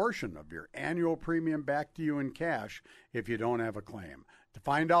and a portion of your annual premium back to you in cash if you don't have a claim. To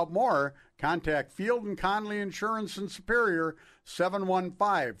find out more, contact Field and Connolly Insurance in Superior,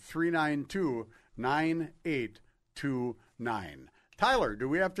 715-392-9829. Tyler, do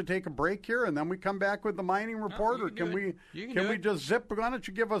we have to take a break here and then we come back with the mining report, you or can can do we it. just zip? Why don't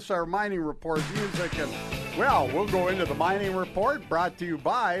you give us our mining report music? And well, we'll go into the mining report, brought to you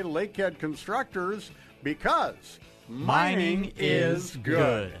by Lakehead Constructors, because mining is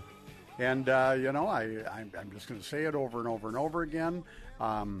good. And I'm just going to say it over and over and over again.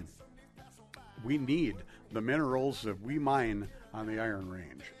 We need the minerals that we mine on the Iron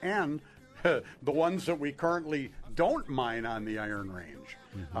Range, and the ones that we currently don't mine on the Iron Range.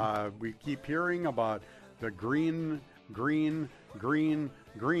 We keep hearing about the green.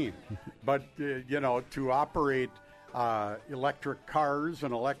 But, to operate electric cars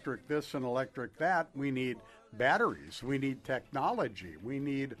and electric this and electric that, we need batteries. We need technology. We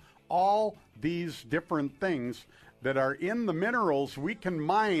need all these different things that are in the minerals we can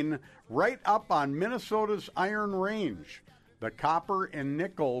mine right up on Minnesota's Iron Range. The copper and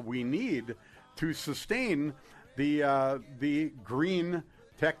nickel we need to sustain the green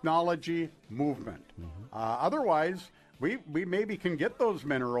technology movement. Otherwise, we maybe can get those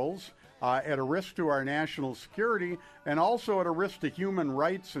minerals at a risk to our national security and also at a risk to human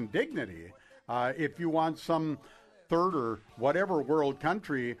rights and dignity. If you want some third or whatever world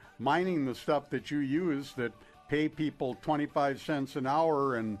country mining the stuff that you use that pay people 25 cents an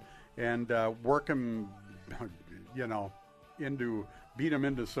hour and work them, beat them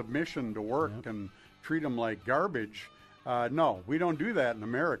into submission to work and treat them like garbage. No, we don't do that in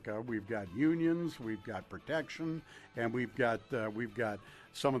America. We've got unions, we've got protection, and we've got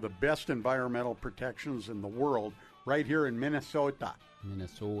some of the best environmental protections in the world right here in Minnesota.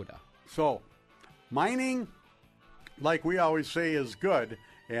 So, mining, like we always say, is good,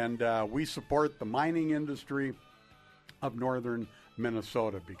 and we support the mining industry of northern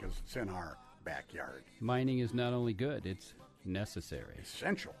Minnesota because it's in our backyard. Mining is not only good, it's necessary.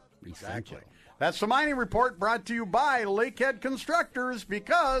 Essential. That's the mining report, brought to you by Lakehead Constructors,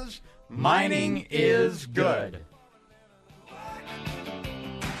 because mining is good.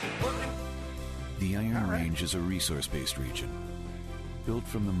 The Iron Range is a resource-based region built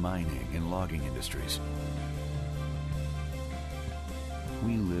from the mining and logging industries.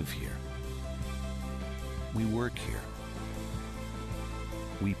 We live here. We work here.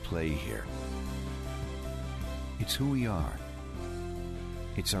 We play here. It's who we are.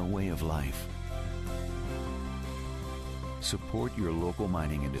 It's our way of life. Support your local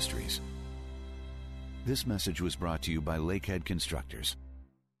mining industries. This message was brought to you by Lakehead Constructors.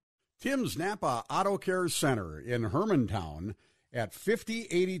 Tim's Napa Auto Care Center in Hermantown at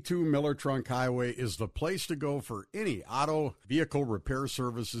 5082 Miller Trunk Highway is the place to go for any auto vehicle repair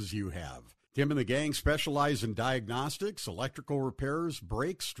services you have. Tim and the gang specialize in diagnostics, electrical repairs,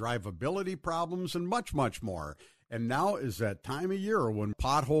 brakes, drivability problems, and much, much more. And now is that time of year when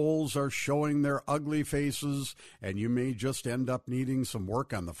potholes are showing their ugly faces, and you may just end up needing some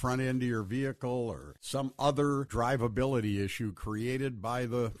work on the front end of your vehicle or some other drivability issue created by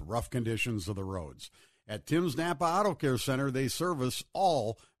the rough conditions of the roads. At Tim's Napa Auto Care Center, they service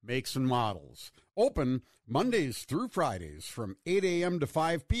all makes and models. Open Mondays through Fridays from 8 a.m. to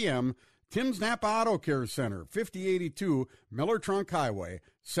 5 p.m., Tim's Napa Auto Care Center, 5082 Miller Trunk Highway,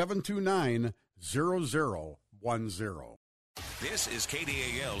 729-0010. This is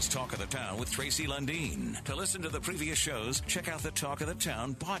KDAL's Talk of the Town with Tracy Lundeen. To listen to the previous shows, check out the Talk of the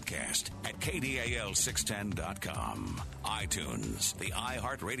Town podcast at KDAL610.com, iTunes, the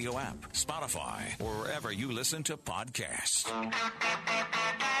iHeartRadio app, Spotify, or wherever you listen to podcasts.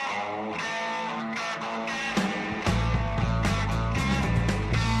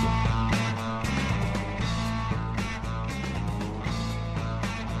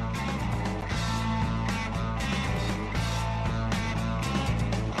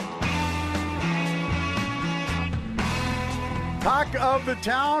 Talk of the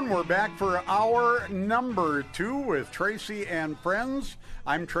Town. We're back for hour number 2 with Tracy and friends.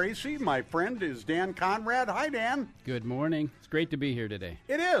 I'm Tracy. My friend is Dan Conrad. Hi, Dan. Good morning. It's great to be here today.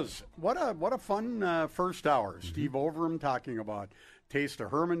 It is. What a fun first hour. Steve Overham talking about Taste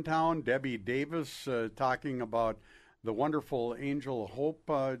of Hermantown. Debbie Davis talking about the wonderful Angel of Hope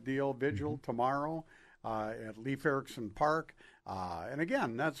vigil tomorrow at Leif Erikson Park. And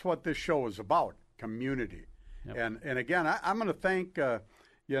again, that's what this show is about, community. Yep. And again, I'm going to thank, a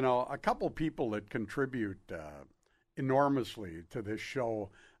couple people that contribute enormously to this show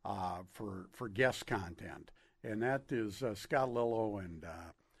for guest content. And that is Scott Lillo and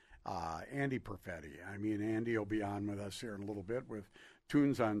Andy Perfetti. I mean, Andy will be on with us here in a little bit with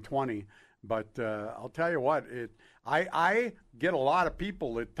Tunes on 20. But I'll tell you what, I get a lot of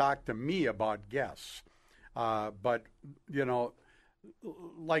people that talk to me about guests. But,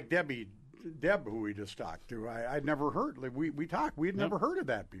 like Debbie Deb, who we just talked to. I'd never heard. Like, we talked. We had never heard of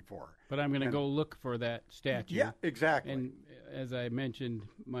that before. But I'm going to go look for that statue. Yeah, exactly. And as I mentioned,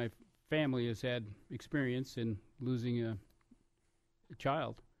 my family has had experience in losing a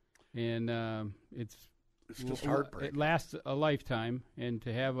child, and it's just heartbreaking. It lasts a lifetime, and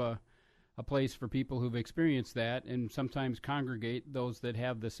to have a place for people who've experienced that and sometimes congregate those that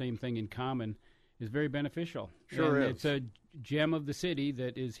have the same thing in common is very beneficial. Sure and is. It's a gem of the city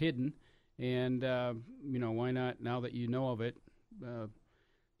that is hidden, and why not, now that you know of it,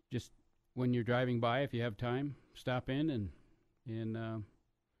 just when you're driving by, if you have time, stop in and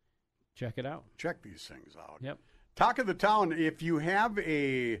check it out. Check these things out. Yep. Talk of the town, if you have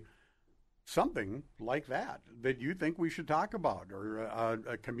something like that you think we should talk about, or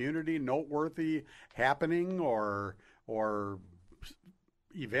a community noteworthy happening or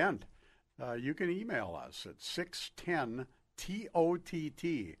event, you can email us at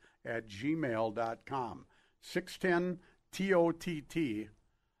 610TOTT@gmail.com.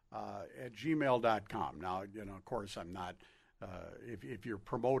 610TOTT@gmail.com. Now, of course, I'm not. If you're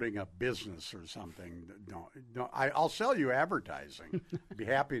promoting a business or something, I'll sell you advertising. I'd be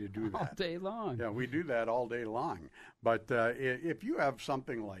happy to do that. All day long. Yeah, we do that all day long. But if you have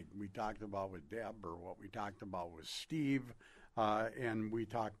something like we talked about with Deb, or what we talked about with Steve, and we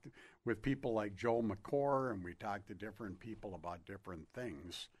talked with people like Joe McCore, and we talked to different people about different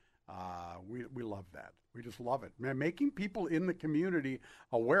things, we love that. We just love it. Making people in the community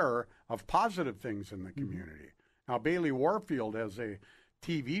aware of positive things in the community. Now, Bailey Warfield has a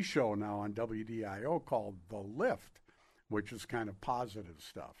TV show now on WDIO called The Lift, which is kind of positive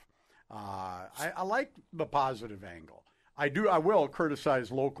stuff. I like the positive angle. I will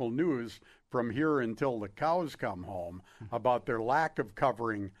criticize local news from here until the cows come home about their lack of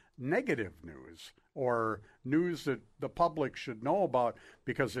covering negative news, or news that the public should know about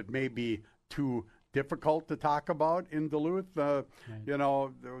because it may be too difficult to talk about in Duluth. Right.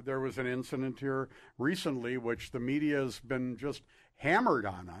 There was an incident here recently which the media has been just hammered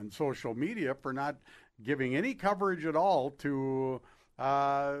on social media for not giving any coverage at all to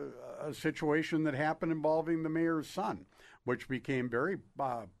a situation that happened involving the mayor's son, which became very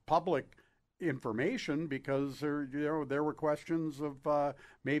public information because there were questions of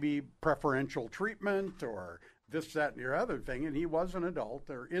maybe preferential treatment or this, that, and your other thing, and he was an adult,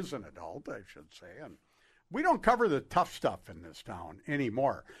 or is an adult, I should say, and we don't cover the tough stuff in this town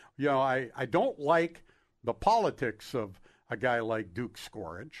anymore. I don't like the politics of a guy like Duke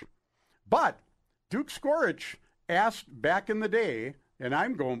Skorich, but Duke Skorich asked back in the day, and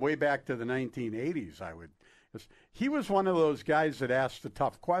I'm going way back to the 1980s, he was one of those guys that asked the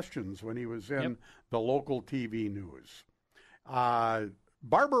tough questions when he was in the local TV news.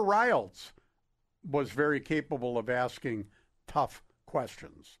 Barbara Riles was very capable of asking tough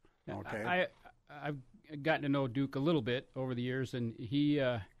questions. Okay, I've gotten to know Duke a little bit over the years, and he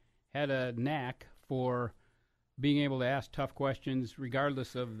had a knack for being able to ask tough questions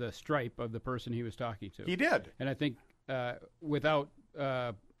regardless of the stripe of the person he was talking to. He did. And I think without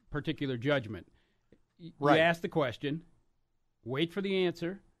particular judgment. Right. You ask the question, wait for the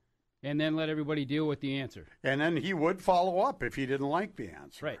answer, and then let everybody deal with the answer. And then he would follow up if he didn't like the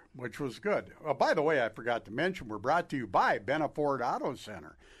answer, right? Which was good. By the way, I forgot to mention, we're brought to you by Benaford Auto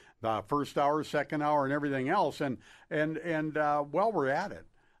Center, the first hour, second hour, and everything else. And while we're at it,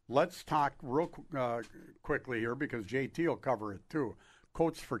 let's talk real quickly here, because JT will cover it too.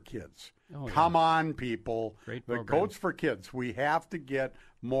 Coats for Kids. Oh, yeah. Come on, people. Great the program. Coats for Kids. We have to get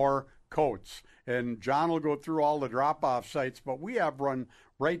more coats. And John will go through all the drop-off sites, but we have run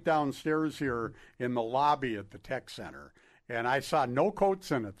right downstairs here in the lobby at the Tech Center. And I saw no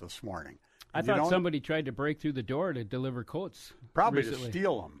coats in it this morning. I thought somebody tried to break through the door to deliver coats. Probably recently. to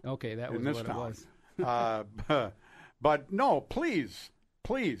steal them. Okay, that was in this what town. it was. But no, please,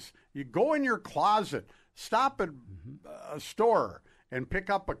 you go in your closet, stop at a store and pick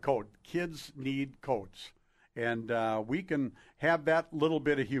up a coat. Kids need coats. And we can have that little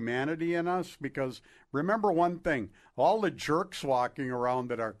bit of humanity in us, because remember one thing, all the jerks walking around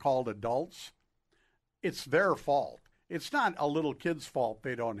that are called adults, it's their fault. It's not a little kid's fault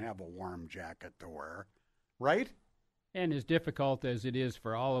they don't have a warm jacket to wear, right? And as difficult as it is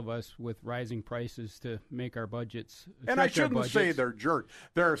for all of us with rising prices to make our budgets. And I shouldn't say they're jerks.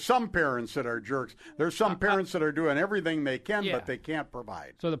 There are some parents that are jerks. There's some parents that are doing everything they can, but they can't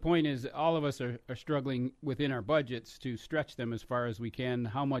provide. So the point is, all of us are struggling within our budgets to stretch them as far as we can.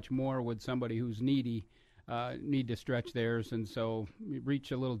 How much more would somebody who's needy need to stretch theirs? And so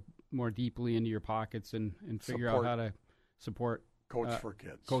reach a little more deeply into your pockets and figure out how to support Coats for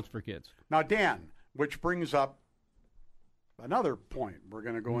Kids. Coats for Kids. Now, Dan, which brings up another point. We're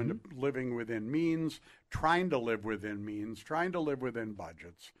going to go into living within means, trying to live within means, trying to live within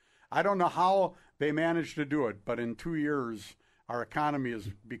budgets. I don't know how they managed to do it, but in 2 years, our economy has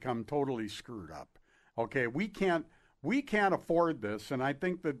become totally screwed up. Okay, we can't afford this, and I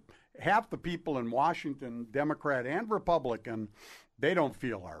think that half the people in Washington, Democrat and Republican, they don't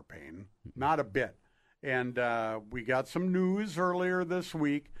feel our pain, not a bit. And we got some news earlier this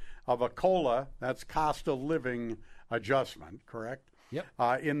week of a COLA, that's cost of living adjustment, correct? Yep.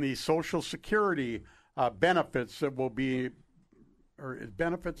 In the Social Security benefits that will be, or is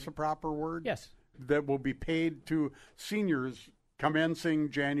benefits the proper word? Yes. That will be paid to seniors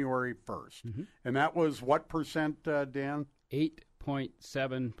commencing January 1st. And that was what percent, Dan?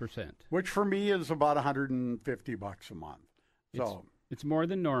 8.7%. Which for me is about $150 a month. So it's more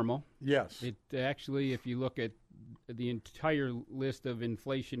than normal. Yes. It actually, if you look at the entire list of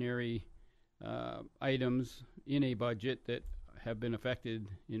inflationary items in a budget that have been affected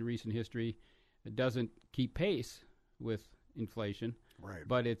in recent history, it doesn't keep pace with inflation. Right.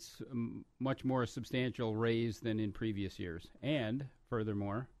 But it's a much more substantial raise than in previous years. And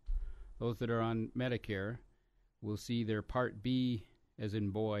furthermore, those that are on Medicare will see their Part B, as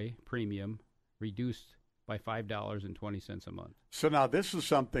in boy, premium reduced by $5.20 a month. So now this is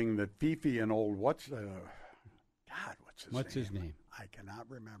something that Fifi and old, what's his name? I cannot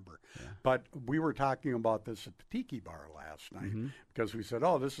remember. Yeah. But we were talking about this at the Tiki Bar last night because we said,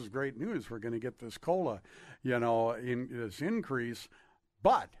 this is great news. We're going to get this COLA, in this increase.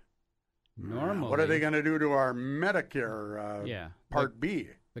 But normally, what are they going to do to our Medicare Part B?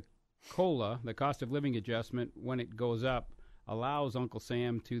 The COLA, the cost of living adjustment, when it goes up, allows Uncle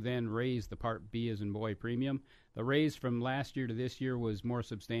Sam to then raise the Part B as in boy premium. The raise from last year to this year was more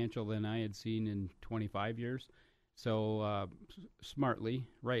substantial than I had seen in 25 years. So smartly,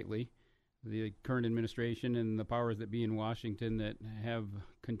 rightly, the current administration and the powers that be in Washington that have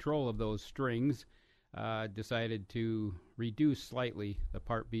control of those strings decided to reduce slightly the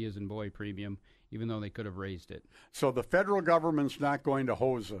Part B as in boy premium, even though they could have raised it. So the federal government's not going to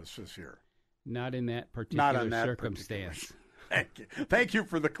hose us this year? Not in that particular circumstance. Thank you. Thank you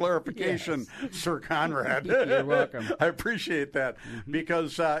for the clarification, Sir Conrad. You're welcome. I appreciate that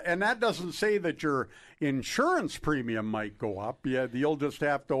because, and that doesn't say that your insurance premium might go up. Yeah, you'll just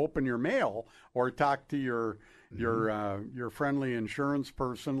have to open your mail or talk to your friendly insurance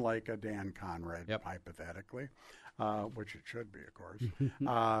person like a Dan Conrad, hypothetically, which it should be, of course,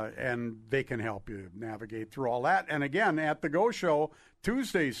 and they can help you navigate through all that. And again, at the Go Show,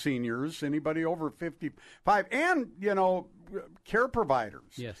 Tuesday seniors, anybody over 55, and care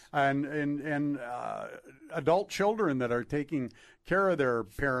providers, and adult children that are taking care of their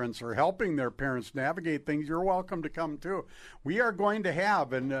parents or helping their parents navigate things, you're welcome to come too. We are going to have,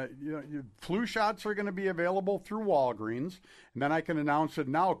 flu shots are going to be available through Walgreens, and then I can announce it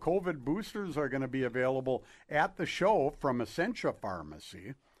now, COVID boosters are going to be available at the show from Essentia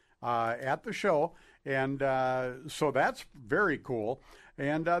Pharmacy at the show, and so that's very cool.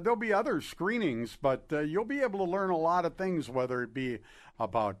 And there'll be other screenings, but you'll be able to learn a lot of things, whether it be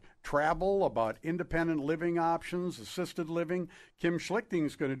about travel, about independent living options, assisted living. Kim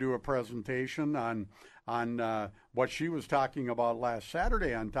Schlichting's going to do a presentation on what she was talking about last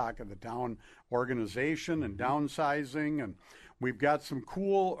Saturday on Talk of the Town organization and downsizing. And we've got some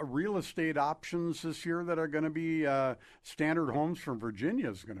cool real estate options this year that are going to be Standard Homes from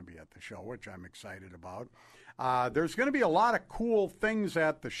Virginia is going to be at the show, which I'm excited about. There's going to be a lot of cool things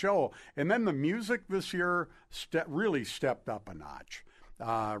at the show. And then the music this year really stepped up a notch.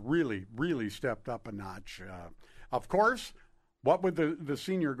 Really stepped up a notch. Of course, what would the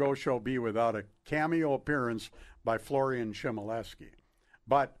Senior Go Show be without a cameo appearance by Florian Chmielewski?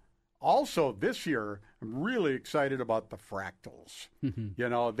 But also this year, I'm really excited about the Fractals.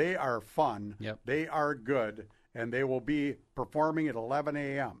 They are fun. Yep. They are good. And they will be performing at 11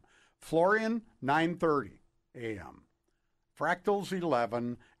 a.m. Florian, 9:30 a.m. Fractals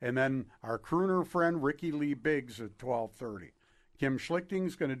 11, and then our crooner friend Ricky Lee Biggs at 12:30. Kim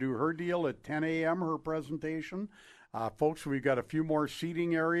Schlichting's going to do her deal at 10 a.m., her presentation. Folks, we've got a few more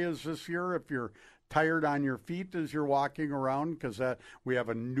seating areas this year if you're tired on your feet as you're walking around, because we have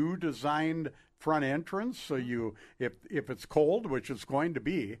a new designed front entrance. So if it's cold, which it's going to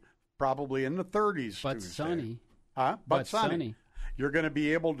be, probably in the 30s but Tuesday. Sunny. But sunny. You're going to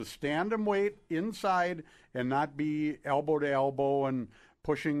be able to stand and wait inside and not be elbow to elbow and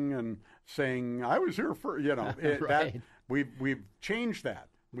pushing and saying, I was here for, right. We've changed that.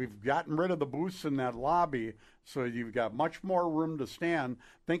 We've gotten rid of the booths in that lobby, so you've got much more room to stand,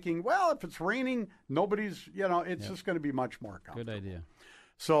 thinking, well, if it's raining, nobody's, it's just going to be much more comfortable. Good idea.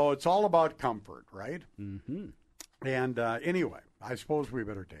 So it's all about comfort, right? Mm-hmm. And anyway, I suppose we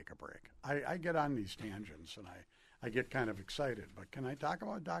better take a break. I get on these tangents, and I get kind of excited. But can I talk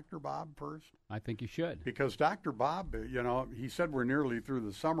about Dr. Bob first? I think you should. Because Dr. Bob, he said we're nearly through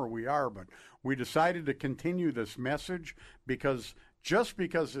the summer. We are, but we decided to continue this message because just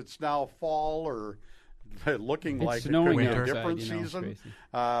because it's now fall or looking it's like it could be a outside, different season,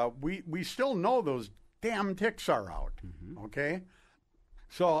 we still know those damn ticks are out, okay?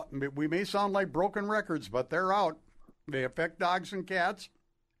 So we may sound like broken records, but they're out. They affect dogs and cats.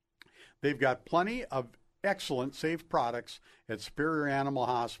 They've got plenty of excellent, safe products at Superior Animal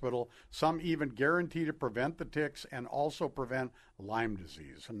Hospital. Some even guarantee to prevent the ticks and also prevent Lyme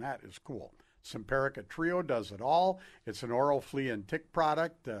disease, and that is cool. Simparica Trio does it all. It's an oral flea and tick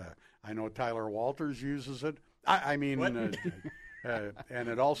product. I know Tyler Walters uses it. And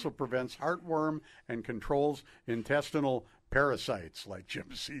it also prevents heartworm and controls intestinal parasites like Jim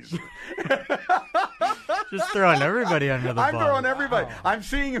Caesar. Just throwing everybody under the bus. I'm throwing everybody. Wow. I'm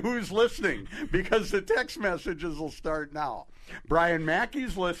seeing who's listening because the text messages will start now. Brian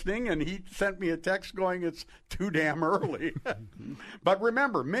Mackey's listening, and he sent me a text going, it's too damn early. But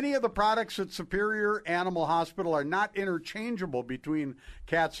remember, many of the products at Superior Animal Hospital are not interchangeable between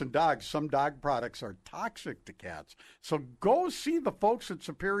cats and dogs. Some dog products are toxic to cats. So go see the folks at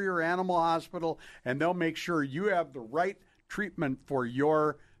Superior Animal Hospital, and they'll make sure you have the right treatment for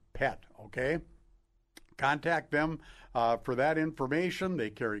your pet, okay? Contact them for that information. They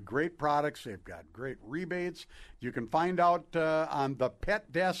carry great products. They've got great rebates. You can find out on the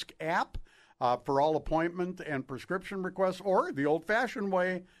Pet Desk app for all appointment and prescription requests, or the old-fashioned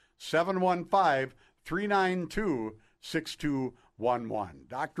way, 715-392-6211.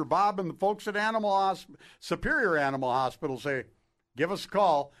 Dr. Bob and the folks at Superior Animal Hospital say, give us a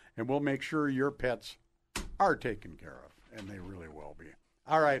call, and we'll make sure your pets are taken care of, and they really will be.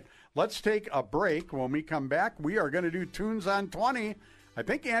 All right, let's take a break. When we come back, we are going to do Tunes on 20. I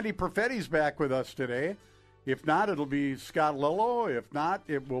think Andy Perfetti's back with us today. If not, it'll be Scott Lillo. If not,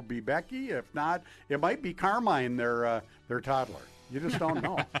 it will be Becky. If not, it might be Carmine, their toddler. You just don't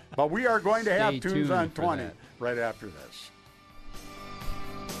know. But we are going to have Tunes on 20 right after this.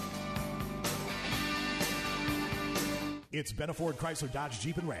 It's Benna Ford Chrysler Dodge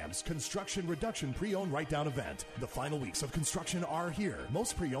Jeep and Rams Construction Reduction Pre-Owned Write-Down Event. The final weeks of construction are here.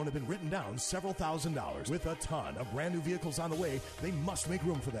 Most pre-owned have been written down several $1,000s. With a ton of brand new vehicles on the way, they must make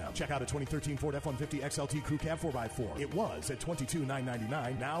room for them. Check out a 2013 Ford F-150 XLT Crew Cab 4x4. It was at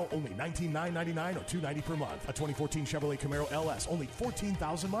 $22,999, now only $19,999 or $290 per month. A 2014 Chevrolet Camaro LS, only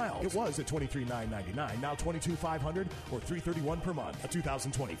 14,000 miles. It was at $23,999, now $22,500 or $331 per month. A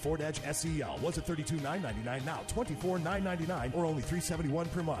 2020 Ford Edge SEL was at $32,999, now $24,999 or only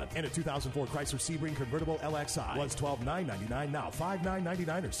 $371 per month. And a 2004 Chrysler Sebring Convertible LXI was $12,999, now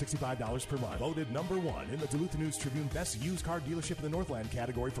 $5,999 or $65 per month. Voted number one in the Duluth News Tribune Best Used Car Dealership in the Northland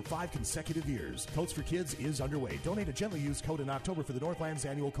category for 5 consecutive years. Coats for Kids is underway. Donate a gently used coat in October for the Northland's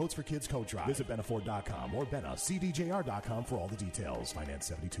annual Coats for Kids coat drive. Visit BennaFord.com or BennaCDJR.com for all the details. Finance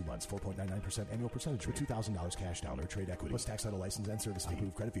 72 months, 4.99% annual percentage with $2,000 cash down or trade equity. Plus tax, title, license, and service fee.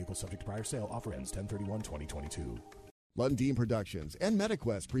 Approved credit vehicle subject to prior sale. Offer ends 10/31/2022. Lundin Productions and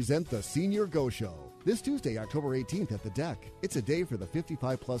MetaQuest present the Senior Go Show. This Tuesday, October 18th at the Deck. It's a day for the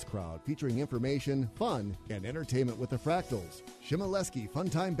 55-plus crowd featuring information, fun, and entertainment with the Fractals, Shimoleski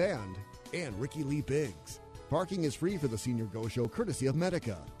Funtime Band, and Ricky Lee Biggs. Parking is free for the Senior Go Show courtesy of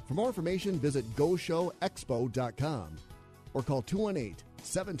Medica. For more information, visit GoShowExpo.com or call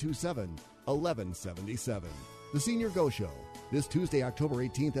 218-727-1177. The Senior Go Show, this Tuesday, October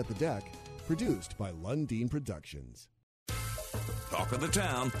 18th at the Deck, produced by Lundin Productions. Talk of the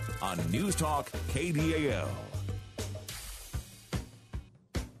Town on News Talk KDAL.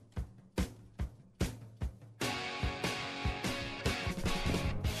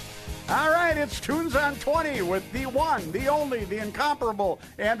 All right, it's Tunes on 20 with the one, the only, the incomparable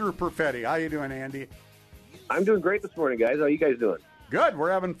Andrew Perfetti. How you doing, Andy? I'm doing great this morning, guys. How are you guys doing? Good.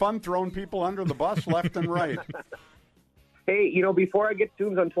 We're having fun throwing people under the bus left and right. Hey, before I get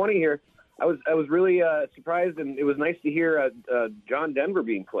Tunes on 20 here, I was really surprised, and it was nice to hear John Denver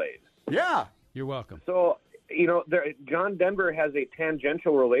being played. Yeah. You're welcome. So, John Denver has a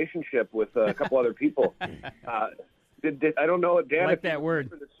tangential relationship with a couple other people. I don't know, Dan. Like that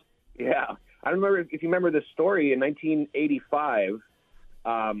word. Yeah. I remember, if you remember this story, in 1985,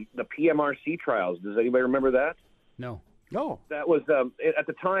 the PMRC trials. Does anybody remember that? No. That was, at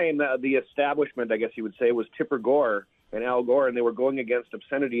the time, the establishment, I guess you would say, was Tipper Gore and Al Gore, and they were going against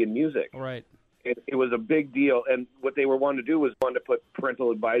obscenity in music. Right. It was a big deal, and what they were wanting to do was to put parental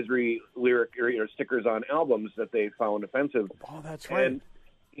advisory lyric or stickers on albums that they found offensive. Oh, that's right. And,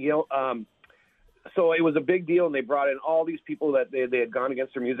 So it was a big deal, and they brought in all these people that they had gone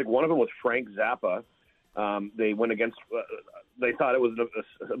against their music. One of them was Frank Zappa. They went against. They thought it was an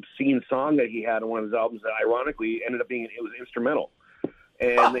obscene song that he had on one of his albums that, ironically, ended up being it was instrumental.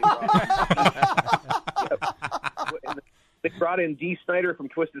 And they brought in Dee Snider from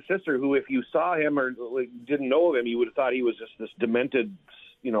Twisted Sister, who, if you saw him or didn't know of him, you would have thought he was just this demented,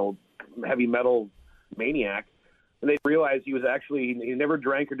 heavy metal maniac. And they realized he was actually, he never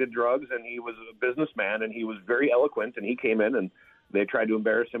drank or did drugs, and he was a businessman, and he was very eloquent, and he came in, and they tried to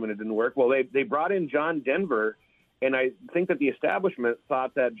embarrass him, and it didn't work. Well, they brought in John Denver, and I think that the establishment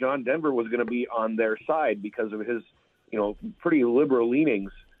thought that John Denver was going to be on their side because of his, pretty liberal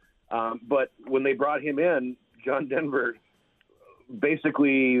leanings. But when they brought him in, John Denver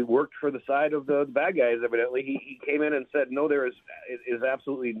basically worked for the side of the bad guys, evidently. He came in and said, no, there is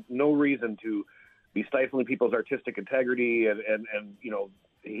absolutely no reason to be stifling people's artistic integrity, and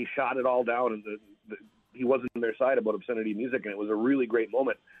he shot it all down, and he wasn't on their side about obscenity music, and it was a really great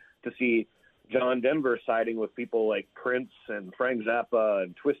moment to see John Denver siding with people like Prince and Frank Zappa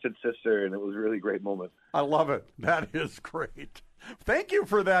and Twisted Sister, and it was a really great moment. I love it. That is great. Thank you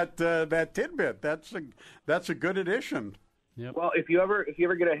for that tidbit. That's a good addition. Yep. Well, if you ever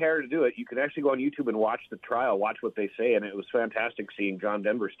get a hair to do it, you can actually go on YouTube and watch the trial, watch what they say, and it was fantastic seeing John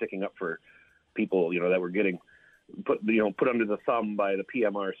Denver sticking up for people, that were getting put under the thumb by the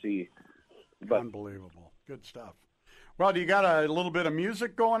PMRC. But, unbelievable. Good stuff. Well, do you got a little bit of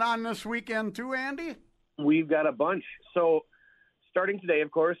music going on this weekend too, Andy? We've got a bunch. So starting today,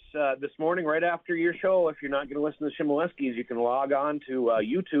 of course, this morning, right after your show, if you're not going to listen to Shimoleskis, you can log on to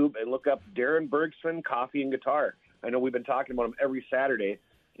YouTube and look up Darren Bergsman, Coffee and Guitar. I know we've been talking about him every Saturday.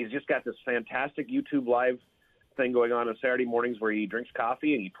 He's just got this fantastic YouTube live thing going on Saturday mornings where he drinks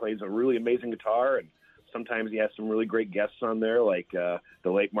coffee and he plays a really amazing guitar, and sometimes he has some really great guests on there, like the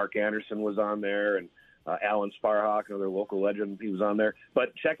late Mark Anderson was on there, and Alan Sparhawk, another local legend, he was on there.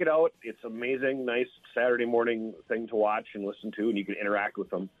 But check it out. It's amazing, nice Saturday morning thing to watch and listen to, and you can interact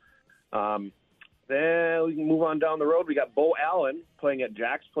with them. Then we can move on down the road. We got Bo Allen playing at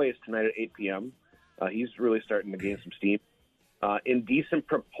Jack's Place tonight at 8 p.m. He's really starting to gain some steam. Indecent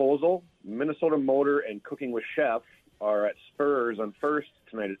Proposal, Minnesota Motor, and Cooking with Chef are at Spurs on First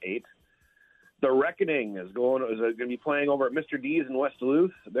tonight at 8. The Reckoning is going to be playing over at Mr. D's in West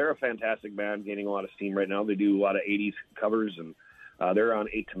Duluth. They're a fantastic band, gaining a lot of steam right now. They do a lot of 80s covers, and they're on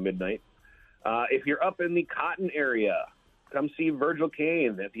 8 to midnight. If you're up in the Cotton area, come see Virgil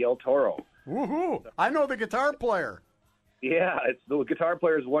Kane at the El Toro. Woohoo! I know the guitar player. Yeah, it's the guitar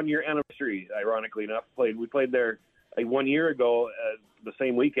player's 1-year anniversary, ironically enough. We played there 1 year ago, the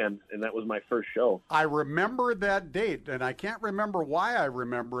same weekend, and that was my first show. I remember that date, and I can't remember why I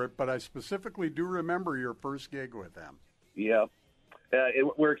remember it, but I specifically do remember your first gig with them. Yeah.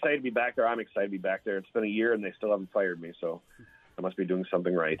 We're excited to be back there. I'm excited to be back there. It's been a year, and they still haven't fired me, so I must be doing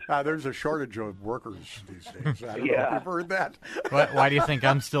something right. There's a shortage of workers these days. I don't know if you've heard that. Why do you think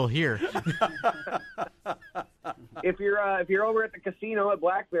I'm still here? If you're over at the casino at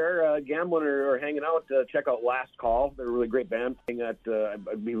Black Bear gambling or hanging out, check out Last Call. They're a really great band playing at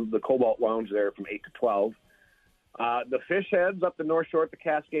the Cobalt Lounge there from 8 to 12. The Fish Heads up the North Shore at the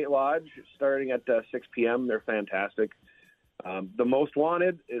Cascade Lodge starting at 6 p.m. They're fantastic. The Most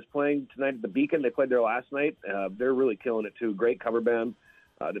Wanted is playing tonight at the Beacon. They played there last night. They're really killing it too. Great cover band.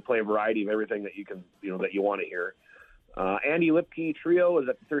 They play a variety of everything that you can, that you want to hear. Andy Lipke Trio is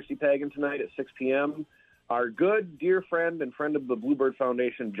at the Thirsty Pagan tonight at 6 p.m. Our good, dear friend and friend of the Bluebird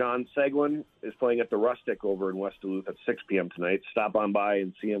Foundation, John Seguin, is playing at the Rustic over in West Duluth at 6 p.m. tonight. Stop on by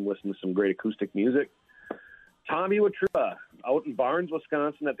and see him listen to some great acoustic music. Tommy Watruba out in Barnes,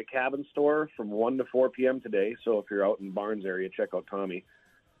 Wisconsin at the Cabin Store from 1 to 4 p.m. today. So if you're out in Barnes area, check out Tommy.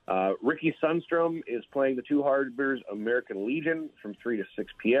 Ricky Sundstrom is playing the Two Harbors American Legion from 3 to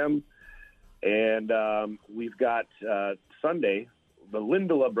 6 p.m. And we've got Sunday, the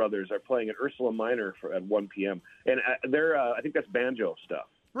Lindela Brothers are playing at Ursula Minor at 1 p.m. And they're, I think that's banjo stuff.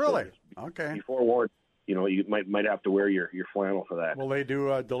 Really? So okay. Be forewarned, you might have to wear your flannel for that. Will they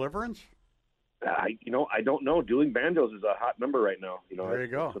do Deliverance? I don't know. Dueling Banjos is a hot number right now. There you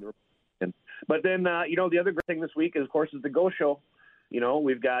go. But then, the other great thing this week, is, of course, is the Go Show.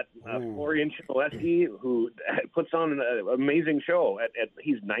 We've got Florian Chmielewski, who puts on an amazing show.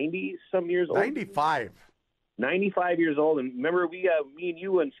 He's 90-some years old. 95. 95 years old. And remember, me and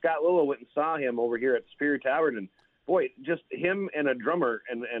you and Scott Lillo went and saw him over here at Superior Tavern. And, boy, just him and a drummer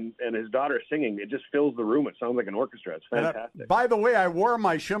and his daughter singing, it just fills the room. It sounds like an orchestra. It's fantastic. By the way, I wore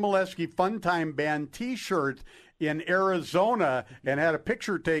my Chmielewski Fun Time Band T-shirt in Arizona and had a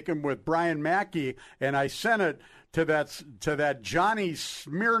picture taken with Brian Mackey, and I sent it to that Johnny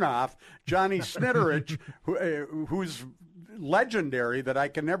Smirnoff, Johnny Snitterich, who's legendary that I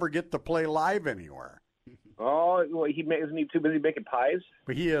can never get to play live anywhere. Oh, well, isn't he too busy making pies?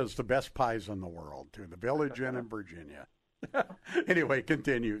 But he is the best pies in the world, too. The Village Inn in Virginia. Anyway,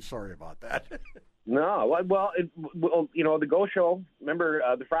 continue. Sorry about that. No, well, the Go Show, remember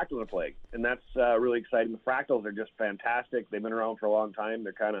the Fractals are playing, and that's really exciting. The Fractals are just fantastic. They've been around for a long time.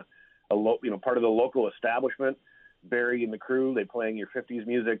 They're kind of part of the local establishment. Barry and the crew, they playing your 50s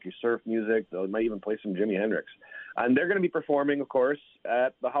music, your surf music. They might even play some Jimi Hendrix. And they're going to be performing, of course,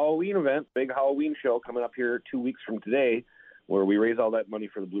 at the Halloween event, big Halloween show coming up here 2 weeks from today, where we raise all that money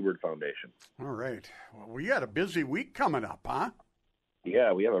for the Bluebird Foundation. All right. Well, we got a busy week coming up, huh?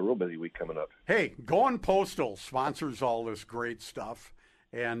 Yeah, we have a real busy week coming up. Hey, Going Postal sponsors all this great stuff.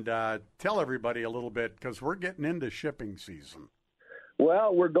 And tell everybody a little bit, because we're getting into shipping season.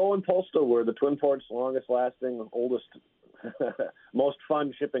 Well, we're Going Postal. We're the Twin Ports' longest-lasting, oldest, most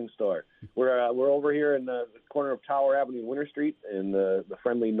fun shipping store. We're over here in the corner of Tower Avenue and Winter Street in the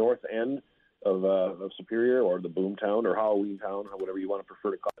friendly north end of Superior, or the Boomtown, or Halloween Town, whatever you want to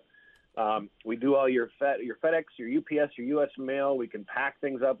prefer to call it. We do all your FedEx, your UPS, your U.S. mail. We can pack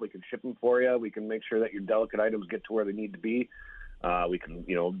things up. We can ship them for you. We can make sure that your delicate items get to where they need to be. We can,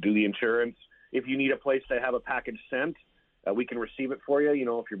 do the insurance. If you need a place to have a package sent, we can receive it for you.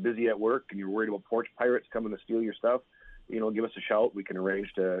 If you're busy at work and you're worried about porch pirates coming to steal your stuff, give us a shout. We can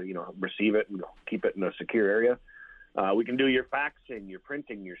arrange to, receive it and keep it in a secure area. We can do your faxing, your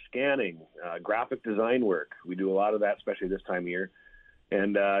printing, your scanning, graphic design work. We do a lot of that, especially this time of year.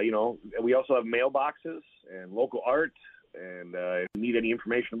 And, we also have mailboxes and local art. And if you need any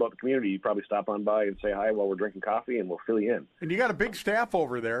information about the community, you probably stop on by and say hi while we're drinking coffee, and we'll fill you in. And you got a big staff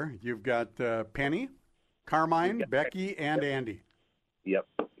over there. You've got Penny, Carmine, Becky, and Andy. Yep.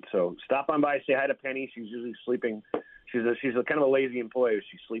 So stop on by, say hi to Penny. She's usually sleeping. She's a kind of a lazy employee.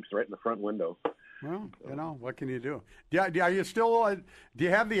 She sleeps right in the front window. Well, what can you do? Are you still? Do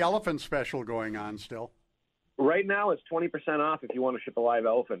you have the elephant special going on still? Right now, it's 20% off if you want to ship a live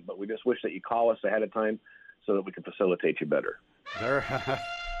elephant. But we just wish that you call us ahead of time so that we can facilitate you better.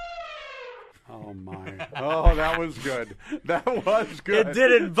 Oh, my. Oh, that was good. That was good. It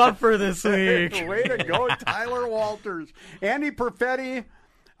didn't buffer this week. Way to go, Tyler Walters. Andy Perfetti,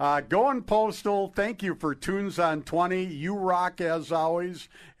 Going Postal, thank you for Tunes on 20. You rock as always,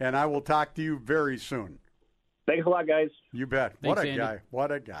 and I will talk to you very soon. Thanks a lot, guys. You bet. Thanks, what a Andy. guy.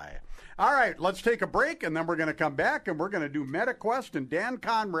 What a guy. All right, let's take a break, and then we're going to come back, and we're going to do MetaQuest and Dan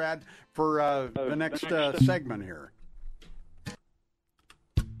Conrad for the next segment here.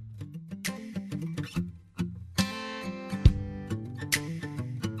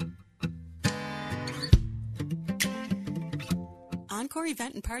 Encore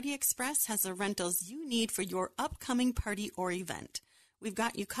Event and Party Express has the rentals you need for your upcoming party or event. We've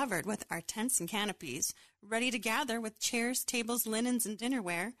got you covered with our tents and canopies, ready to gather with chairs, tables, linens, and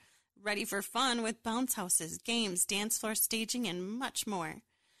dinnerware, ready for fun with bounce houses, games, dance floor staging, and much more.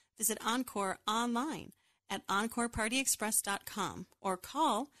 Visit Encore online at EncorePartyExpress.com or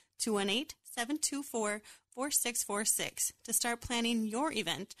call 218-724-4646 to start planning your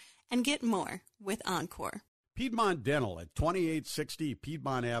event and get more with Encore. Piedmont Dental at 2860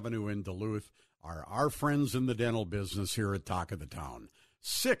 Piedmont Avenue in Duluth are our friends in the dental business here at Talk of the Town.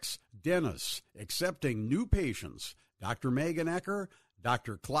 6 dentists accepting new patients. Dr. Megan Ecker,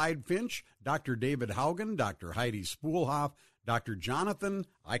 Dr. Clyde Finch, Dr. David Haugen, Dr. Heidi Spoolhoff, Dr. Jonathan,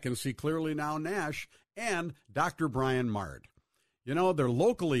 I can see clearly now, Nash, and Dr. Brian Mard. They're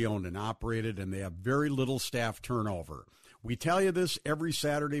locally owned and operated, and they have very little staff turnover. We tell you this every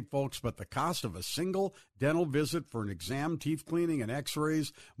Saturday, folks, but the cost of a single dental visit for an exam, teeth cleaning, and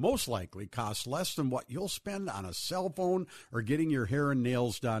x-rays most likely costs less than what you'll spend on a cell phone or getting your hair and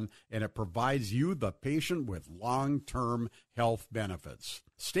nails done, and it provides you, the patient, with long-term health benefits.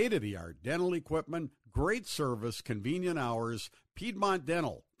 State-of-the-art dental equipment, great service, convenient hours. Piedmont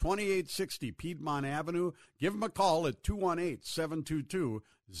Dental, 2860 Piedmont Avenue. Give them a call at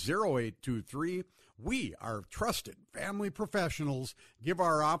 218-722-0823. We are trusted family professionals. Give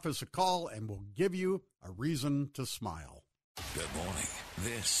our office a call, and we'll give you a reason to smile. Good morning.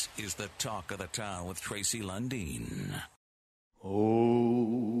 This is the Talk of the Town with Tracy Lundeen.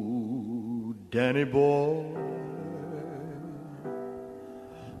 Oh, Danny boy,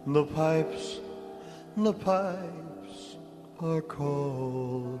 the pipes are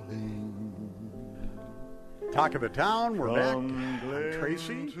calling. Talk of the Town, we're back. I'm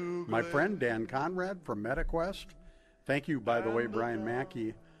Tracy, my friend Dan Conrad from MetaQuest. Thank you, by the way, Brian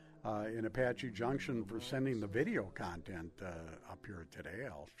Mackey in Apache Junction for sending the video content up here today.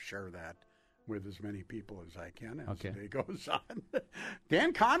 I'll share that with as many people as I can as Okay. the day goes on.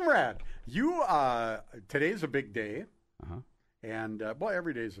 Dan Conrad, you today's a big day. Uh-huh. And,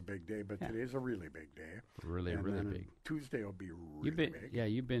 every day's a big day, but today's a really big day. Really, and really then big. Tuesday will be really You've been, big. yeah,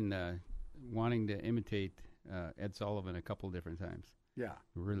 you've been wanting to imitate Ed Sullivan a couple different times. Yeah.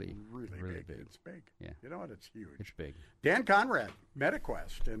 Really big. big. It's big. Yeah. You know what? It's huge. It's big. Dan Conrad,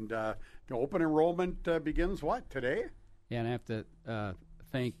 MetaQuest. And the open enrollment begins what, today? Yeah, and I have to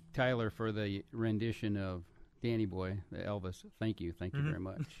thank Tyler for the rendition of Danny Boy, the Elvis. Thank you. Thank you very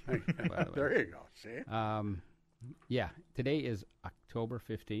much. by the way. There you go. See? Yeah, today is October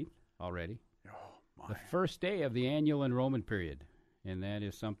 15th already. Oh, my. The first day of the annual enrollment period. And that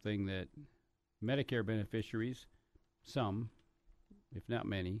is something that Medicare beneficiaries, some, if not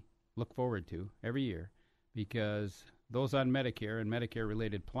many, look forward to every year, because those on Medicare and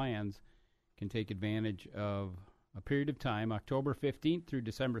Medicare-related plans can take advantage of a period of time, October 15th through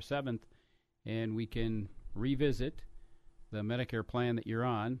December 7th, and we can revisit the Medicare plan that you're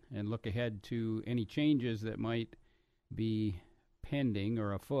on and look ahead to any changes that might be pending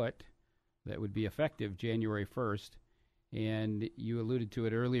or afoot that would be effective January 1st. And you alluded to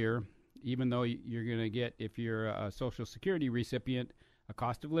it earlier, even though you're going to get, if you're a Social Security recipient, a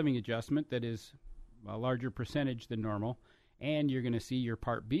cost of living adjustment that is a larger percentage than normal, and you're going to see your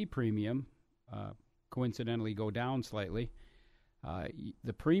Part B premium coincidentally go down slightly.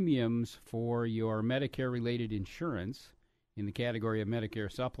 The premiums for your Medicare-related insurance in the category of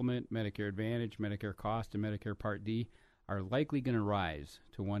Medicare Supplement, Medicare Advantage, Medicare Cost, and Medicare Part D are likely going to rise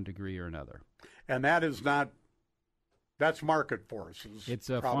to one degree or another. And that is not, that's market forces. It's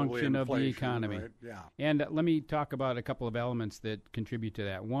a probably function of the inflation, economy. Right? Yeah. And let me talk about a couple of elements that contribute to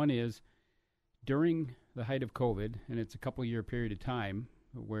that. One is during the height of COVID, and it's a couple-year period of time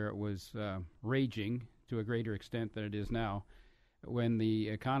where it was raging to a greater extent than it is now, when the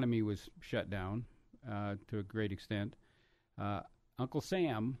economy was shut down to a great extent, Uncle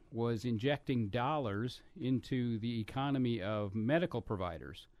Sam was injecting dollars into the economy of medical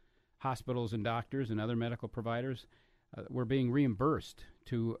providers. Hospitals and doctors and other medical providers were being reimbursed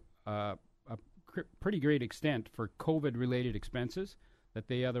to a pretty great extent for COVID-related expenses that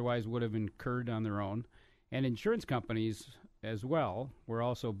they otherwise would have incurred on their own. And insurance companies as well were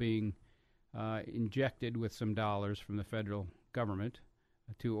also being injected with some dollars from the federal government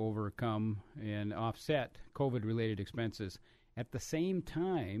to overcome and offset COVID-related expenses. At the same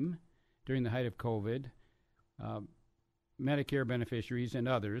time, during the height of COVID, Medicare beneficiaries and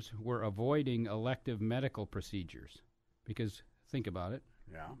others were avoiding elective medical procedures. Because think about it.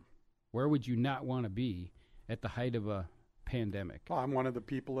 Yeah. Where would you not want to be at the height of a pandemic? Well, I'm one of the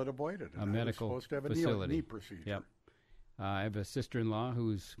people that avoided it. A medical I was supposed to have a facility. knee procedure. Yep. I have a sister-in-law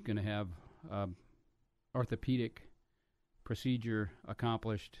who's going to have orthopedic procedure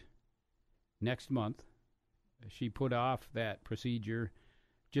accomplished next month. She put off that procedure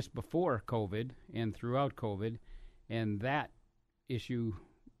just before COVID and throughout COVID, and that issue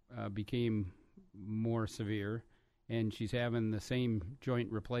became more severe, and she's having the same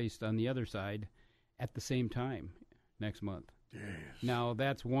joint replaced on the other side at the same time next month. Yes. Now,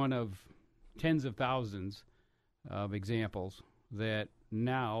 that's one of tens of thousands of examples that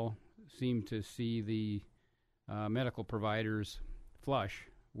now seem to see the medical providers flush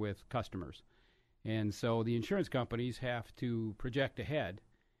with customers. And so the insurance companies have to project ahead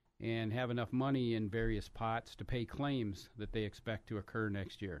and have enough money in various pots to pay claims that they expect to occur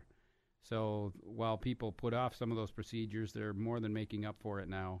next year. So while people put off some of those procedures, they're more than making up for it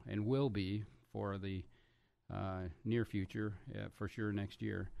now and will be for the near future, for sure next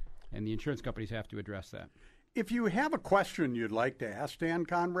year. And the insurance companies have to address that. If you have a question you'd like to ask Dan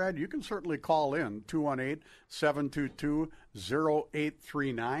Conrad, you can certainly call in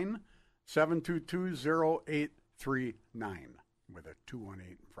 218-722-0839, 722-0839 with a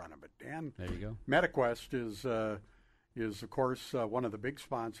 218 in front of it. Dan, there you go. MetaQuest is of course one of the big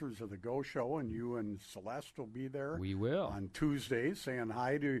sponsors of the Go Show, and you and Celeste will be there. We will on Tuesdays saying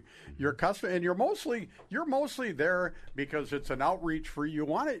hi to your customer, and you're mostly there because it's an outreach for you.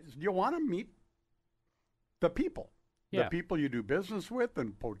 You want to meet the people. Yeah. The people you do business with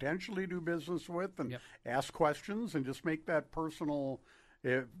and potentially do business with, and ask questions and just make that personal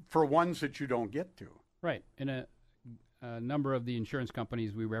for ones that you don't get to. Right. And a number of the insurance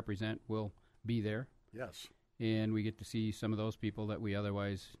companies we represent will be there. Yes. And we get to see some of those people that we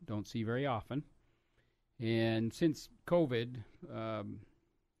otherwise don't see very often. And since COVID,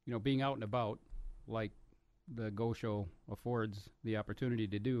 being out and about, like the Go Show affords the opportunity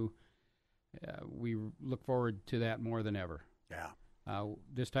to do, we look forward to that more than ever. Yeah.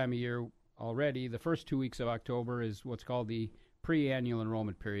 This time of year already, the first 2 weeks of October is what's called the pre-annual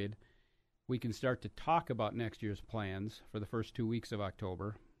enrollment period, we can start to talk about next year's plans for the first 2 weeks of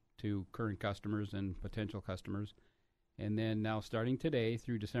October to current customers and potential customers. And then now starting today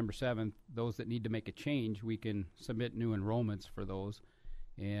through December 7th, those that need to make a change, we can submit new enrollments for those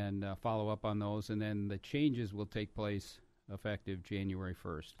and follow up on those. And then the changes will take place effective January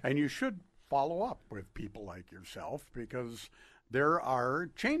 1st. And you should follow up with people like yourself because there are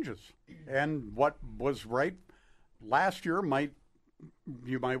changes. And what was right last year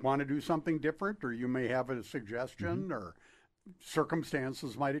you might want to do something different, or you may have a suggestion, or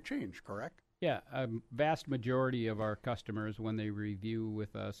circumstances might have changed, correct? Yeah, a vast majority of our customers, when they review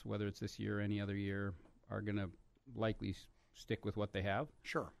with us, whether it's this year or any other year, are going to likely stick with what they have.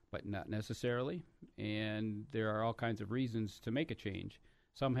 Sure. But not necessarily. And there are all kinds of reasons to make a change.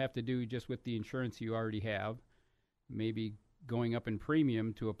 Some have to do just with the insurance you already have, maybe going up in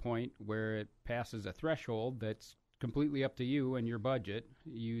premium to a point where it passes a threshold that's completely up to you and your budget.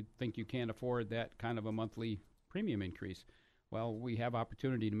 You think you can't afford that kind of a monthly premium increase. Well, we have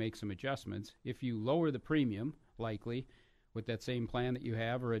opportunity to make some adjustments. If you lower the premium, likely, with that same plan that you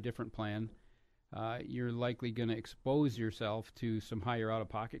have or a different plan, you're likely going to expose yourself to some higher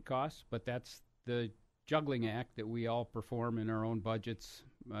out-of-pocket costs, but that's the juggling act that we all perform in our own budgets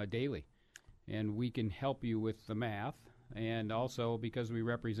daily. And we can help you with the math, and also because we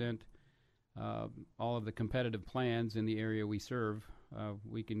represent all of the competitive plans in the area we serve,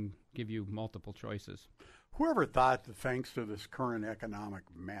 we can give you multiple choices. Whoever thought that thanks to this current economic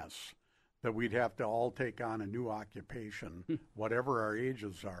mess that we'd have to all take on a new occupation, whatever our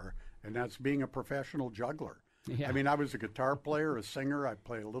ages are, and that's being a professional juggler. Yeah. I mean, I was a guitar player, a singer. I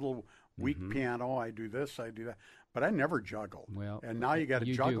play a little weak piano. I do this, I do that. But I never juggled. Well, and now you got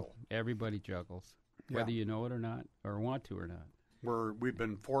to juggle. Do. Everybody juggles, whether you know it or not, or want to or not. We've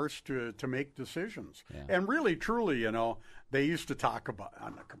been forced to make decisions. Yeah. And really, truly, they used to talk about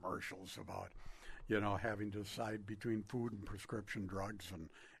on the commercials about, having to decide between food and prescription drugs.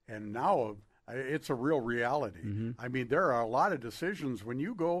 And now it's a real reality. I mean, there are a lot of decisions when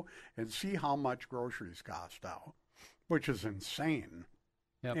you go and see how much groceries cost now, which is insane,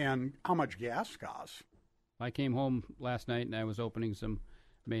 and how much gas costs. I came home last night and I was opening some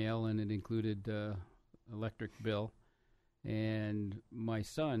mail, and it included electric bill. And my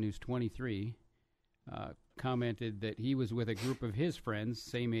son, who's 23, commented that he was with a group of his friends,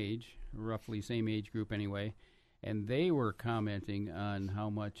 same age, roughly same age group anyway, and they were commenting on how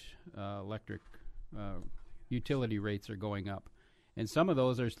much electric utility rates are going up. And some of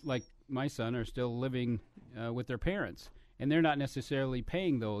those are, like my son, are still living with their parents, and they're not necessarily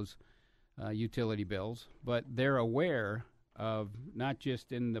paying those utility bills, but they're aware of, not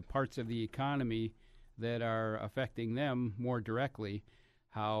just in the parts of the economy that are affecting them more directly,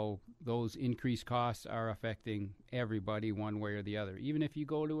 how those increased costs are affecting everybody one way or the other. Even if you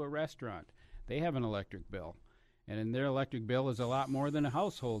go to a restaurant, they have an electric bill. And their electric bill is a lot more than a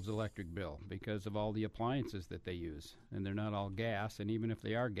household's electric bill because of all the appliances that they use. And they're not all gas, and even if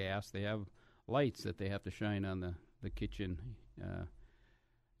they are gas, they have lights that they have to shine on the kitchen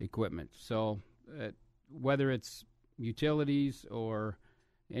equipment. So whether it's utilities or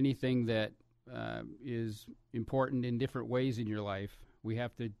anything that is important in different ways in your life, we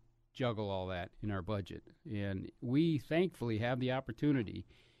have to juggle all that in our budget. And we thankfully have the opportunity,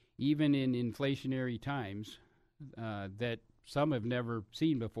 even in inflationary times, that some have never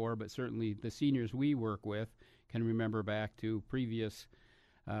seen before, but certainly the seniors we work with can remember back to previous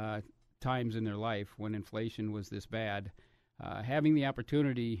times in their life when inflation was this bad. Having the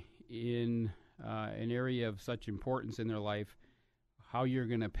opportunity in an area of such importance in their life, how you're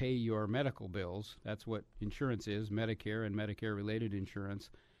going to pay your medical bills, that's what insurance is, Medicare and Medicare-related insurance,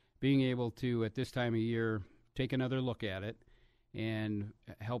 being able to, at this time of year, take another look at it and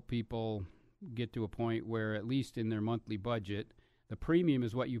help people get to a point where, at least in their monthly budget, the premium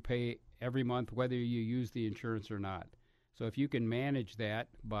is what you pay every month, whether you use the insurance or not. So if you can manage that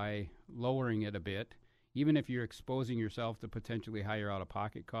by lowering it a bit, even if you're exposing yourself to potentially higher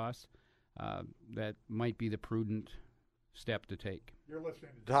out-of-pocket costs, that might be the prudent step to take. You're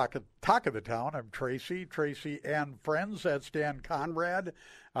listening to Talk of the Town. I'm Tracy and friends. That's Dan Conrad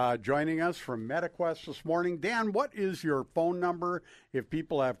joining us from MetaQuest this morning. Dan, what is your phone number if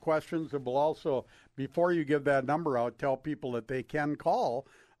people have questions? And we'll also, before you give that number out, tell people that they can call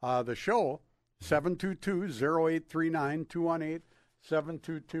the show, 722-0839,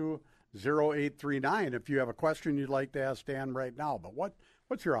 218-722-0839, if you have a question you'd like to ask Dan right now. But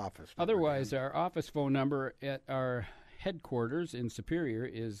what's your office number? Otherwise, our office phone number at our headquarters in Superior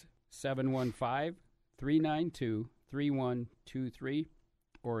is 715-392-3123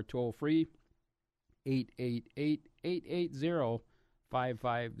 or toll-free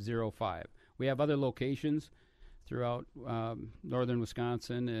 888-880-5505. we have other locations throughout northern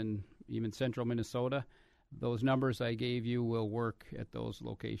Wisconsin and even central Minnesota. Those numbers I gave you will work at those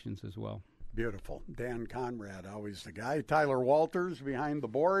locations as well. Beautiful. Dan Conrad, always the guy. Tyler Walters behind the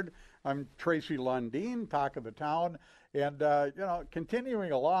board. I'm Tracy Lundeen, Talk of the Town. And,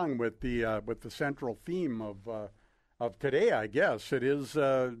 continuing along with the central theme of today, I guess, it is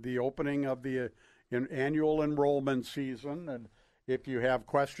the opening of the annual enrollment season. And if you have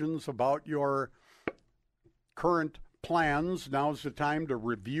questions about your current plans, now's the time to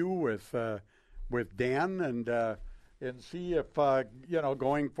review with Dan and see if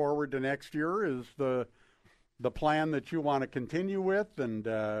going forward to next year is the plan that you want to continue with, and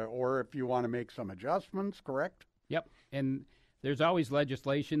or if you want to make some adjustments. Correct? Yep. And there's always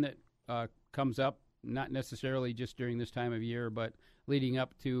legislation that comes up, not necessarily just during this time of year, but leading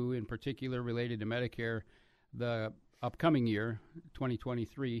up to, in particular, related to Medicare, the upcoming year,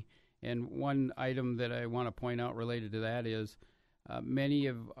 2023. And one item that I want to point out related to that is many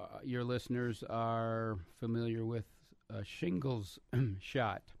of your listeners are familiar with shingles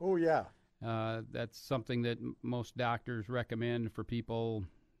shot. Oh, yeah. That's something that most doctors recommend for people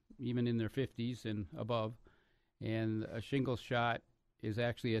even in their 50s and above. And a shingles shot is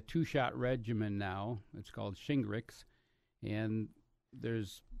actually a 2-shot regimen now. It's called Shingrix. And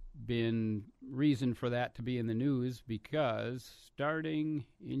there's been reason for that to be in the news because starting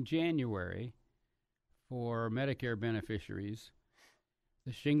in January for Medicare beneficiaries,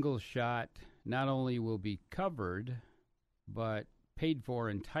 the shingles shot not only will be covered, but paid for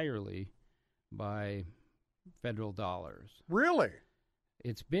entirely by federal dollars. Really?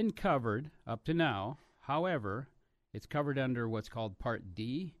 It's been covered up to now. However, it's covered under what's called Part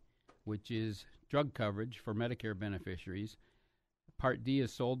D, which is drug coverage for Medicare beneficiaries. Part D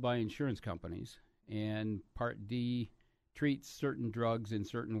is sold by insurance companies, and Part D treats certain drugs in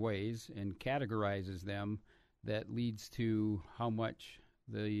certain ways and categorizes them that leads to how much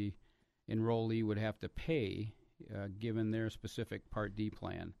the enrollee would have to pay given their specific Part D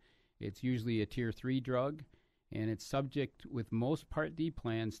plan. It's usually a Tier 3 drug, and it's subject with most Part D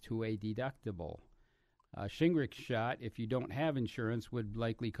plans to a deductible. A Shingrix shot, if you don't have insurance, would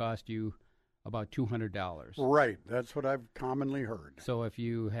likely cost you about $200. Right. That's what I've commonly heard. So if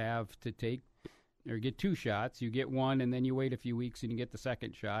you have to take or get 2 shots, you get one and then you wait a few weeks and you get the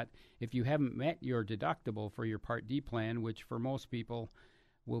second shot. If you haven't met your deductible for your Part D plan, which for most people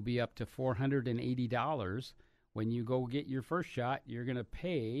will be up to $480, when you go get your first shot, you're going to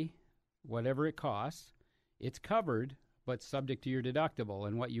pay whatever it costs. It's covered, but subject to your deductible.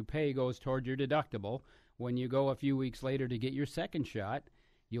 And what you pay goes toward your deductible. When you go a few weeks later to get your second shot,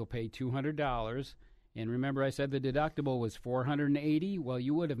 you'll pay $200. And remember I said the deductible was $480? Well,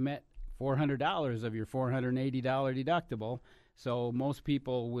 you would have met $400 of your $480 deductible. So most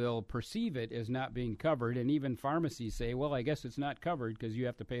people will perceive it as not being covered. And even pharmacies say, well, I guess it's not covered because you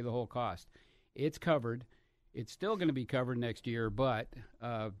have to pay the whole cost. It's covered. It's still going to be covered next year, but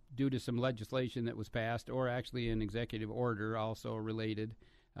due to some legislation that was passed, or actually an executive order also related,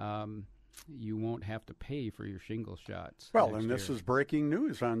 you won't have to pay for your shingles shots. Well, and this is breaking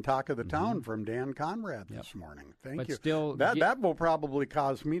news on Talk of the Town from Dan Conrad this morning. Thank you. Still, that will probably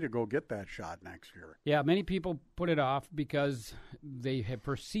cause me to go get that shot next year. Yeah, many people put it off because they have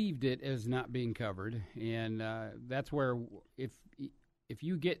perceived it as not being covered, and that's where if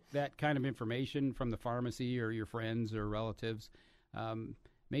you get that kind of information from the pharmacy or your friends or relatives,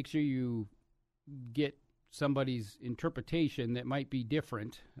 make sure you get somebody's interpretation that might be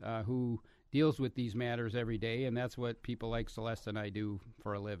different, who deals with these matters every day, and that's what people like Celeste and I do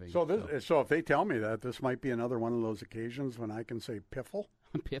for a living. So if they tell me that, this might be another one of those occasions when I can say piffle?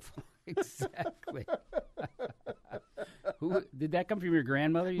 Piffle, exactly. Who did that come from? Your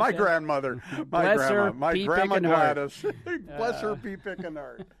grandmother? My grandmother. My grandma. My grandma Gladys. Bless her, P.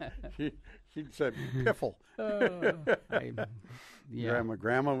 Pickenhart. She said piffle. Yeah.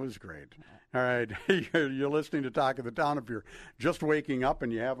 Grandma was great. All right, you're listening to Talk of the Town. If you're just waking up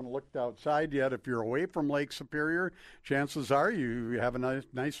and you haven't looked outside yet, if you're away from Lake Superior, chances are you have a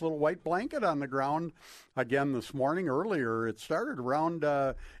nice little white blanket on the ground again this morning. Earlier, it started around,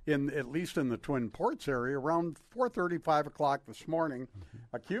 at least in the Twin Ports area, around 4:30, 5 o'clock this morning,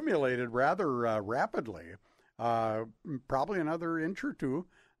 accumulated rather rapidly, probably another inch or two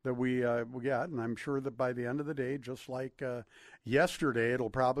that we got, and I'm sure that by the end of the day, just like yesterday,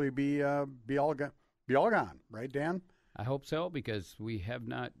 it'll probably be all gone, right, Dan? I hope so, because we have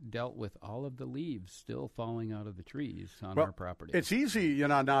not dealt with all of the leaves still falling out of the trees on our property. It's easy,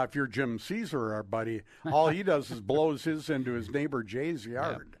 now if you're Jim Caesar, our buddy, all he does is blows his into his neighbor Jay's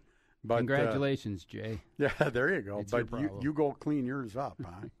yard. But congratulations, Jay. Yeah, there you go. It's your But you problem. go clean yours up,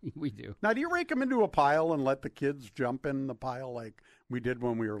 huh? We do. Now, do you rake them into a pile and let the kids jump in the pile like we did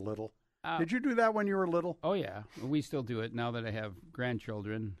when we were little? Did you do that when you were little? Oh, yeah. We still do it now that I have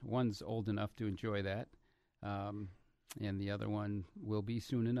grandchildren. One's old enough to enjoy that, and the other one will be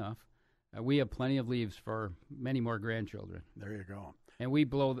soon enough. We have plenty of leaves for many more grandchildren. There you go. And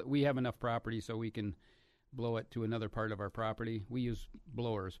we have enough property so we can blow it to another part of our property. We use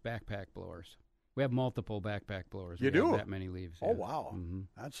blowers, backpack blowers. We have multiple backpack blowers. You We do? have that many leaves. Oh, yeah. wow. Mhm.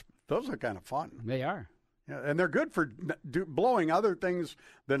 Those are kind of fun. They are. Yeah, and they're good for blowing other things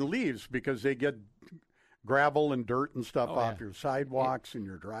than leaves because they get gravel and dirt and stuff off your sidewalks and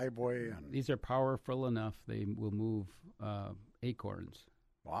your driveway. And These are powerful enough they will move acorns.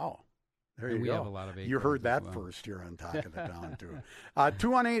 Wow. There And you we go. have a lot of You acorns heard as that well. first here on Talk of the Town, too.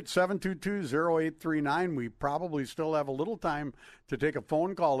 218-722-0839. We probably still have a little time to take a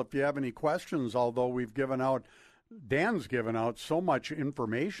phone call if you have any questions, although Dan's given out so much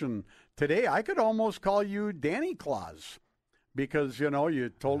information today. I could almost call you Danny Claus because, you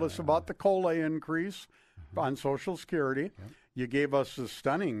told us about the COLA increase on Social Security. You gave us the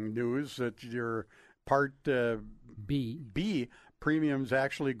stunning news that your Part B premium's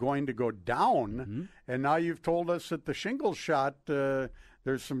actually going to go down, and now you've told us that the shingles shot, there's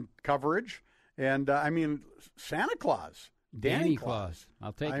some coverage, and Santa Claus, Danny Claus.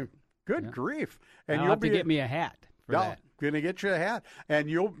 I'll take it. Good grief! And I'll you'll have to get me a hat for that. Going to get you a hat, and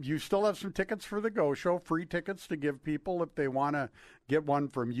you still have some tickets for the Go Show, free tickets to give people if they want to get one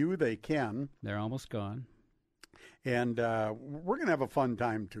from you. They can. They're almost gone. And we're going to have a fun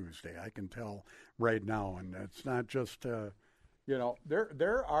time Tuesday. I can tell right now, and it's not just.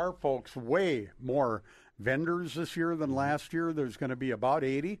 There are folks, way more vendors this year than last year. There's going to be about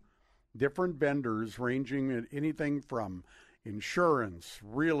 80 different vendors ranging in anything from insurance,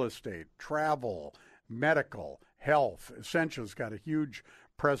 real estate, travel, medical, health. Essential's got a huge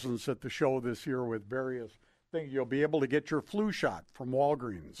presence at the show this year with various things. You'll be able to get your flu shot from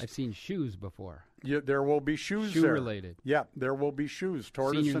Walgreens. I've seen shoes before. There will be shoes Shoe there. related. Yeah, there will be shoes.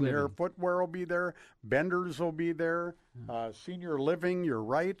 Tortoise Senior and Hare living. footwear will be there. Benders will be there. Senior living. You're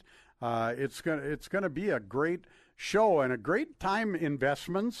right. It's gonna be a great show and a great time.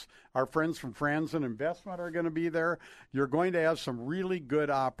 Investments. Our friends from Franzen Investment are going to be there. You're going to have some really good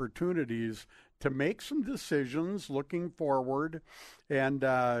opportunities to make some decisions looking forward. And,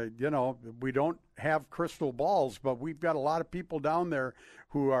 we don't have crystal balls, but we've got a lot of people down there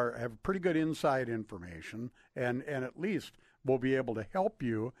who have pretty good inside information and at least will be able to help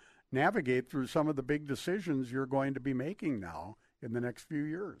you navigate through some of the big decisions you're going to be making now in the next few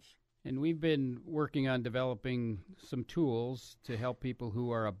years. And we've been working on developing some tools to help people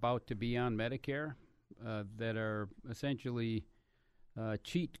who are about to be on Medicare that are essentially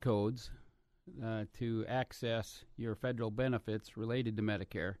cheat codes to access your federal benefits related to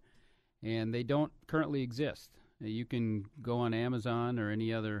Medicare. And they don't currently exist. You can go on Amazon or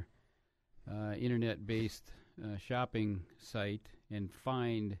any other internet-based shopping site and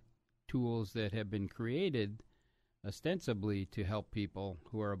find tools that have been created ostensibly to help people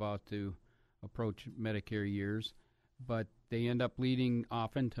who are about to approach Medicare years, but they end up leading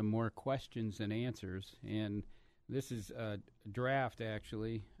often to more questions than answers. And this is a draft,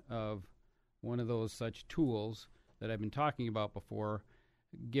 actually, of one of those such tools that I've been talking about before,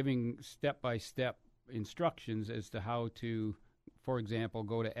 giving step-by-step instructions as to how to, for example,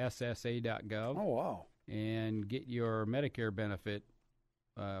 go to ssa.gov. Oh, wow. And get your Medicare benefit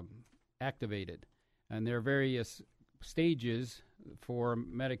activated. And there are various stages for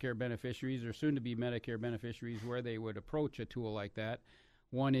Medicare beneficiaries or soon-to-be Medicare beneficiaries where they would approach a tool like that.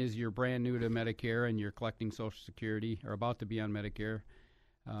 One is you're brand new to Medicare and you're collecting Social Security or about to be on Medicare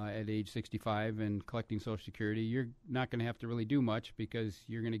at age 65 and collecting Social Security. You're not going to have to really do much because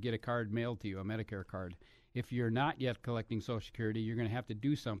you're going to get a card mailed to you, a Medicare card. If you're not yet collecting Social Security, you're going to have to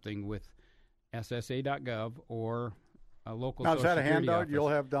do something with ssa.gov or a local now, Social is that a Security handout office. you'll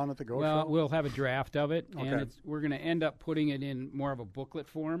have down at the Go Well, Show? we'll have a draft of it, Okay. and we're going to end up putting it in more of a booklet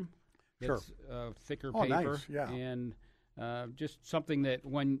form. Sure. It's thicker Oh, paper, nice, yeah. and just something that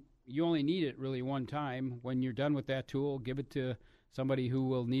when you only need it really one time. When you're done with that tool, give it to somebody who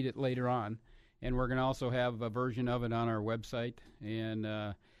will need it later on. And we're going to also have a version of it on our website.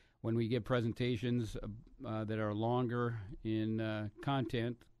 And when we give presentations that are longer in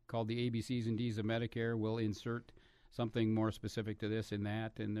content called the ABCs and Ds of Medicare, we'll insert something more specific to this and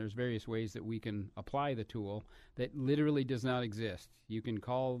that. And there's various ways that we can apply the tool that literally does not exist. You can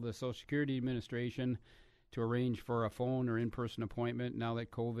call the Social Security Administration to arrange for a phone or in-person appointment now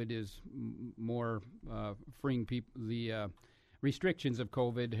that COVID is more freeing the restrictions of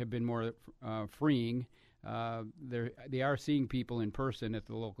COVID have been more freeing. They are seeing people in person at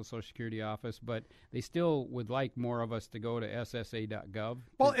the local Social Security office, but they still would like more of us to go to ssa.gov.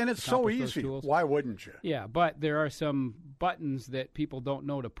 Well, and it's so easy. Why wouldn't you? Yeah, but there are some buttons that people don't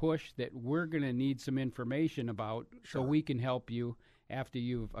know to push that we're going to need some information about so we can help you after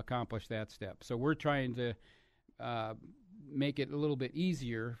you've accomplished that step. So we're trying to make it a little bit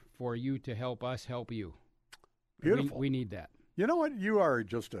easier for you to help us help you. Beautiful. We need that. You know what? You are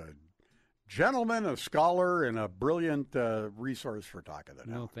just a gentleman, a scholar, and a brilliant resource for Talk of the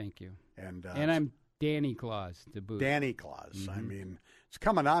Town. No, thank you. And I'm Danny Claus to boot. Danny Claus. I mean, it's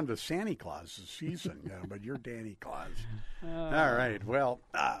coming on to Santa Claus season, but you're Danny Claus. All right. Well,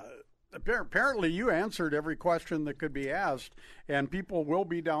 apparently you answered every question that could be asked, and people will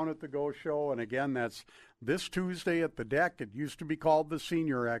be down at the Go Show. And again, that's this Tuesday at the Deck. It used to be called the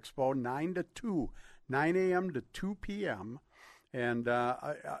Senior Expo, 9 a.m. to 2 p.m., and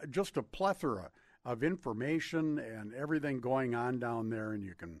just a plethora of information and everything going on down there. And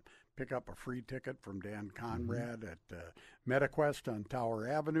you can pick up a free ticket from Dan Conrad at MetaQuest on Tower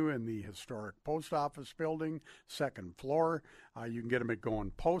Avenue in the historic post office building, second floor. You can get them at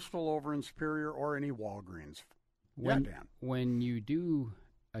Going Postal over in Superior or any Walgreens. Dan. When you do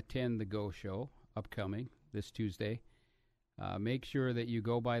attend the Go Show upcoming this Tuesday, make sure that you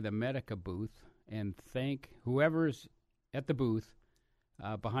go by the Medica booth and thank whoever's at the booth,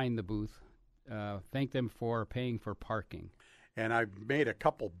 behind the booth, thank them for paying for parking. And I've made a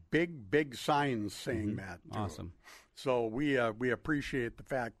couple big signs saying that. Awesome. So we appreciate the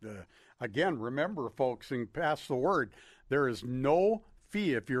fact. Again, remember, folks, and pass the word. There is no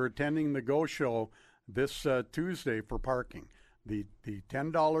fee if you're attending the Go Show this Tuesday for parking. The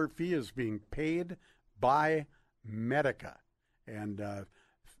 $10 fee is being paid by Medica, and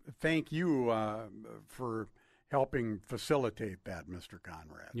thank you for helping facilitate that, Mr.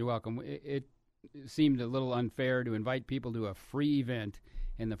 Conrad. You're welcome. It seemed a little unfair to invite people to a free event,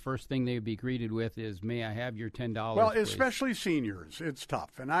 and the first thing they would be greeted with is, may I have your $10, Well, please? Especially seniors. It's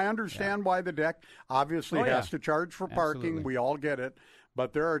tough. And I understand why the Deck obviously has to charge for parking. Absolutely. We all get it.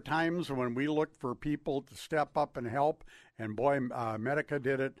 But there are times when we look for people to step up and help, and boy, Medica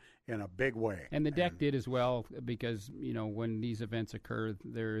did it in a big way. And the Deck did as well, because, when these events occur,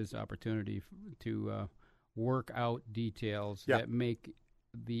 there is opportunity to work out details that make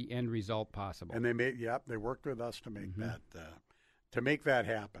the end result possible. And they worked with us to make that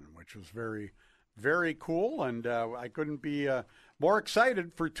happen, which was very, very cool. And I couldn't be more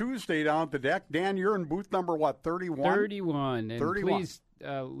excited for Tuesday down at the Deck. Dan, you're in booth number 31? 31. And 31. Please,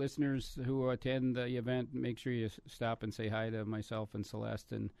 listeners who attend the event, make sure you stop and say hi to myself and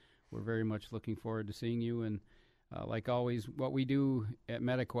Celeste. And we're very much looking forward to seeing you. And like always, what we do at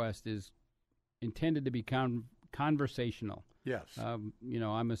MetaQuest is intended to be conversational. Yes. I'm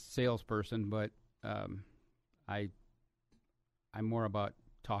a salesperson, but I'm more about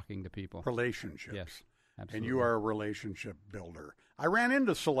talking to people. Relationships. Yes, absolutely. And you are a relationship builder. I ran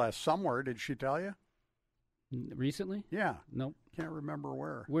into Celeste somewhere. Did she tell you? Recently? Yeah. Nope. Can't remember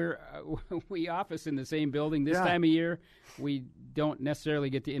where. We office in the same building. This time of year, we don't necessarily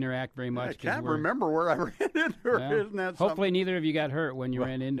get to interact very much. I can't remember where I ran into her. Well, isn't that hopefully something? neither of you got hurt when you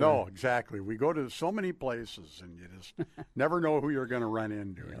ran into her. No, exactly. We go to so many places, and you just never know who you're going to run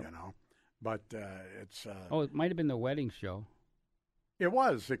into, But it's... it might have been the wedding show. It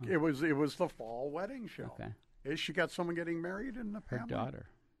was. It was the fall wedding show. Okay. Is she got someone getting married in the family? Her daughter.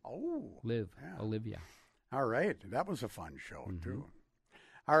 Oh. Olivia. All right. That was a fun show, too.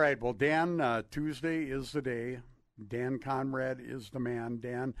 All right. Well, Dan, Tuesday is the day. Dan Conrad is the man.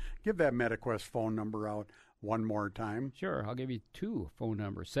 Dan, give that MetaQuest phone number out one more time. Sure. I'll give you two phone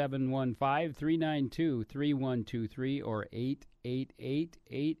numbers, 715-392-3123 or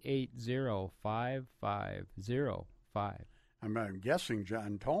 888-880-5505. I'm guessing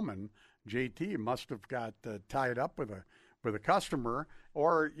John Tolman, JT, must have got tied up with a customer,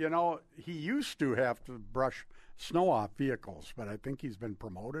 or he used to have to brush snow off vehicles, but I think he's been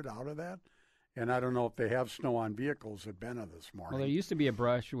promoted out of that. And I don't know if they have snow on vehicles at Benna this morning. Well, there used to be a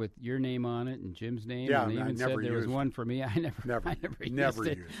brush with your name on it and Jim's name. Yeah, and they even said there was one for me. I never used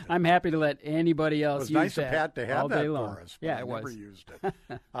it. I'm happy to let anybody else use that. It was nice of Pat to have that long. for us. Yeah, it was. Never used it.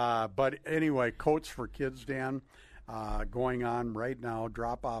 But anyway, Coats for Kids, Dan, going on right now.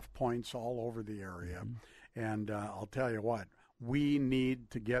 Drop-off points all over the area. And I'll tell you what, we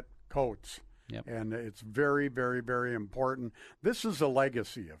need to get coats. Yep. And it's very, very, very important. This is a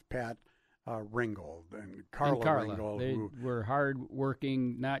legacy of Pat Ringgold and Carla Ringgold. They were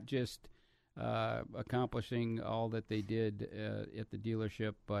hard-working, not just accomplishing all that they did at the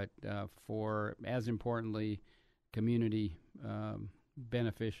dealership, but for, as importantly, community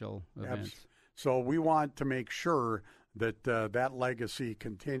beneficial events. So we want to make sure that that legacy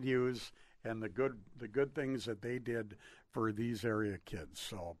continues and the good things that they did for these area kids.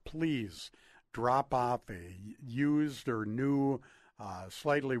 So please drop off a used or new,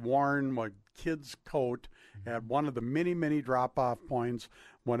 slightly worn kid's coat at one of the many, many drop-off points.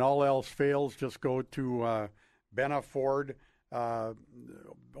 When all else fails, just go to Benna Ford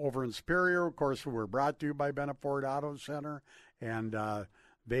over in Superior. Of course, we're brought to you by Benna Ford Auto Center, and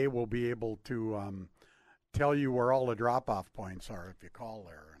they will be able to tell you where all the drop-off points are if you call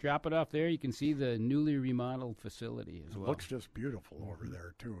there. Drop it off there. You can see the newly remodeled facility as well. It looks just beautiful over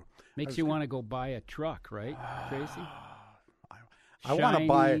there, too. Makes you want to go buy a truck, right, Tracy? I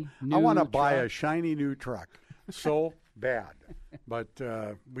want to buy a shiny new truck so bad. But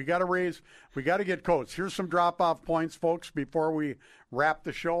we got to get coats. Here's some drop-off points, folks, before we wrap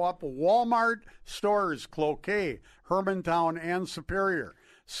the show up. Walmart stores, Cloquet, Hermantown, and Superior.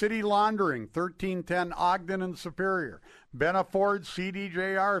 City Laundering, 1310 Ogden and Superior. Benna Ford,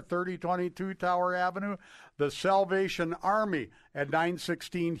 CDJR, 3022 Tower Avenue. The Salvation Army at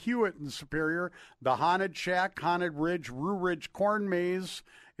 916 Hewitt and Superior. The Haunted Shack, Haunted Ridge, Rue Ridge Corn Maze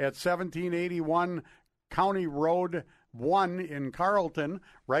at 1781 County Road 1 in Carlton.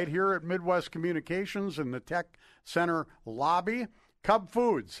 Right here at Midwest Communications in the Tech Center lobby. Cub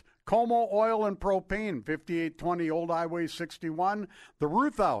Foods, Como Oil and Propane, 5820 Old Highway 61. The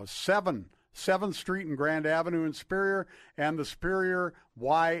Ruth House, 7th Street and Grand Avenue in Superior, and the Superior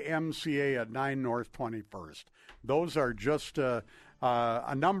YMCA at 9 North 21st. Those are just a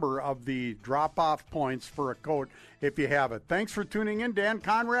number of the drop-off points for a coat if you have it. Thanks for tuning in. Dan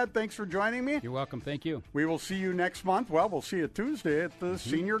Conrad, thanks for joining me. You're welcome. Thank you. We will see you next month. Well, we'll see you Tuesday at the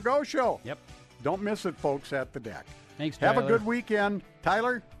Senior Go Show. Yep. Don't miss it, folks, at the deck. Thanks, Tyler. Have a good weekend.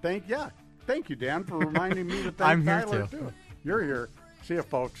 Tyler, thank you, Dan, for reminding me to thank I'm Tyler, here too. You're here. See you,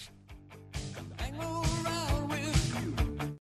 folks. Bang,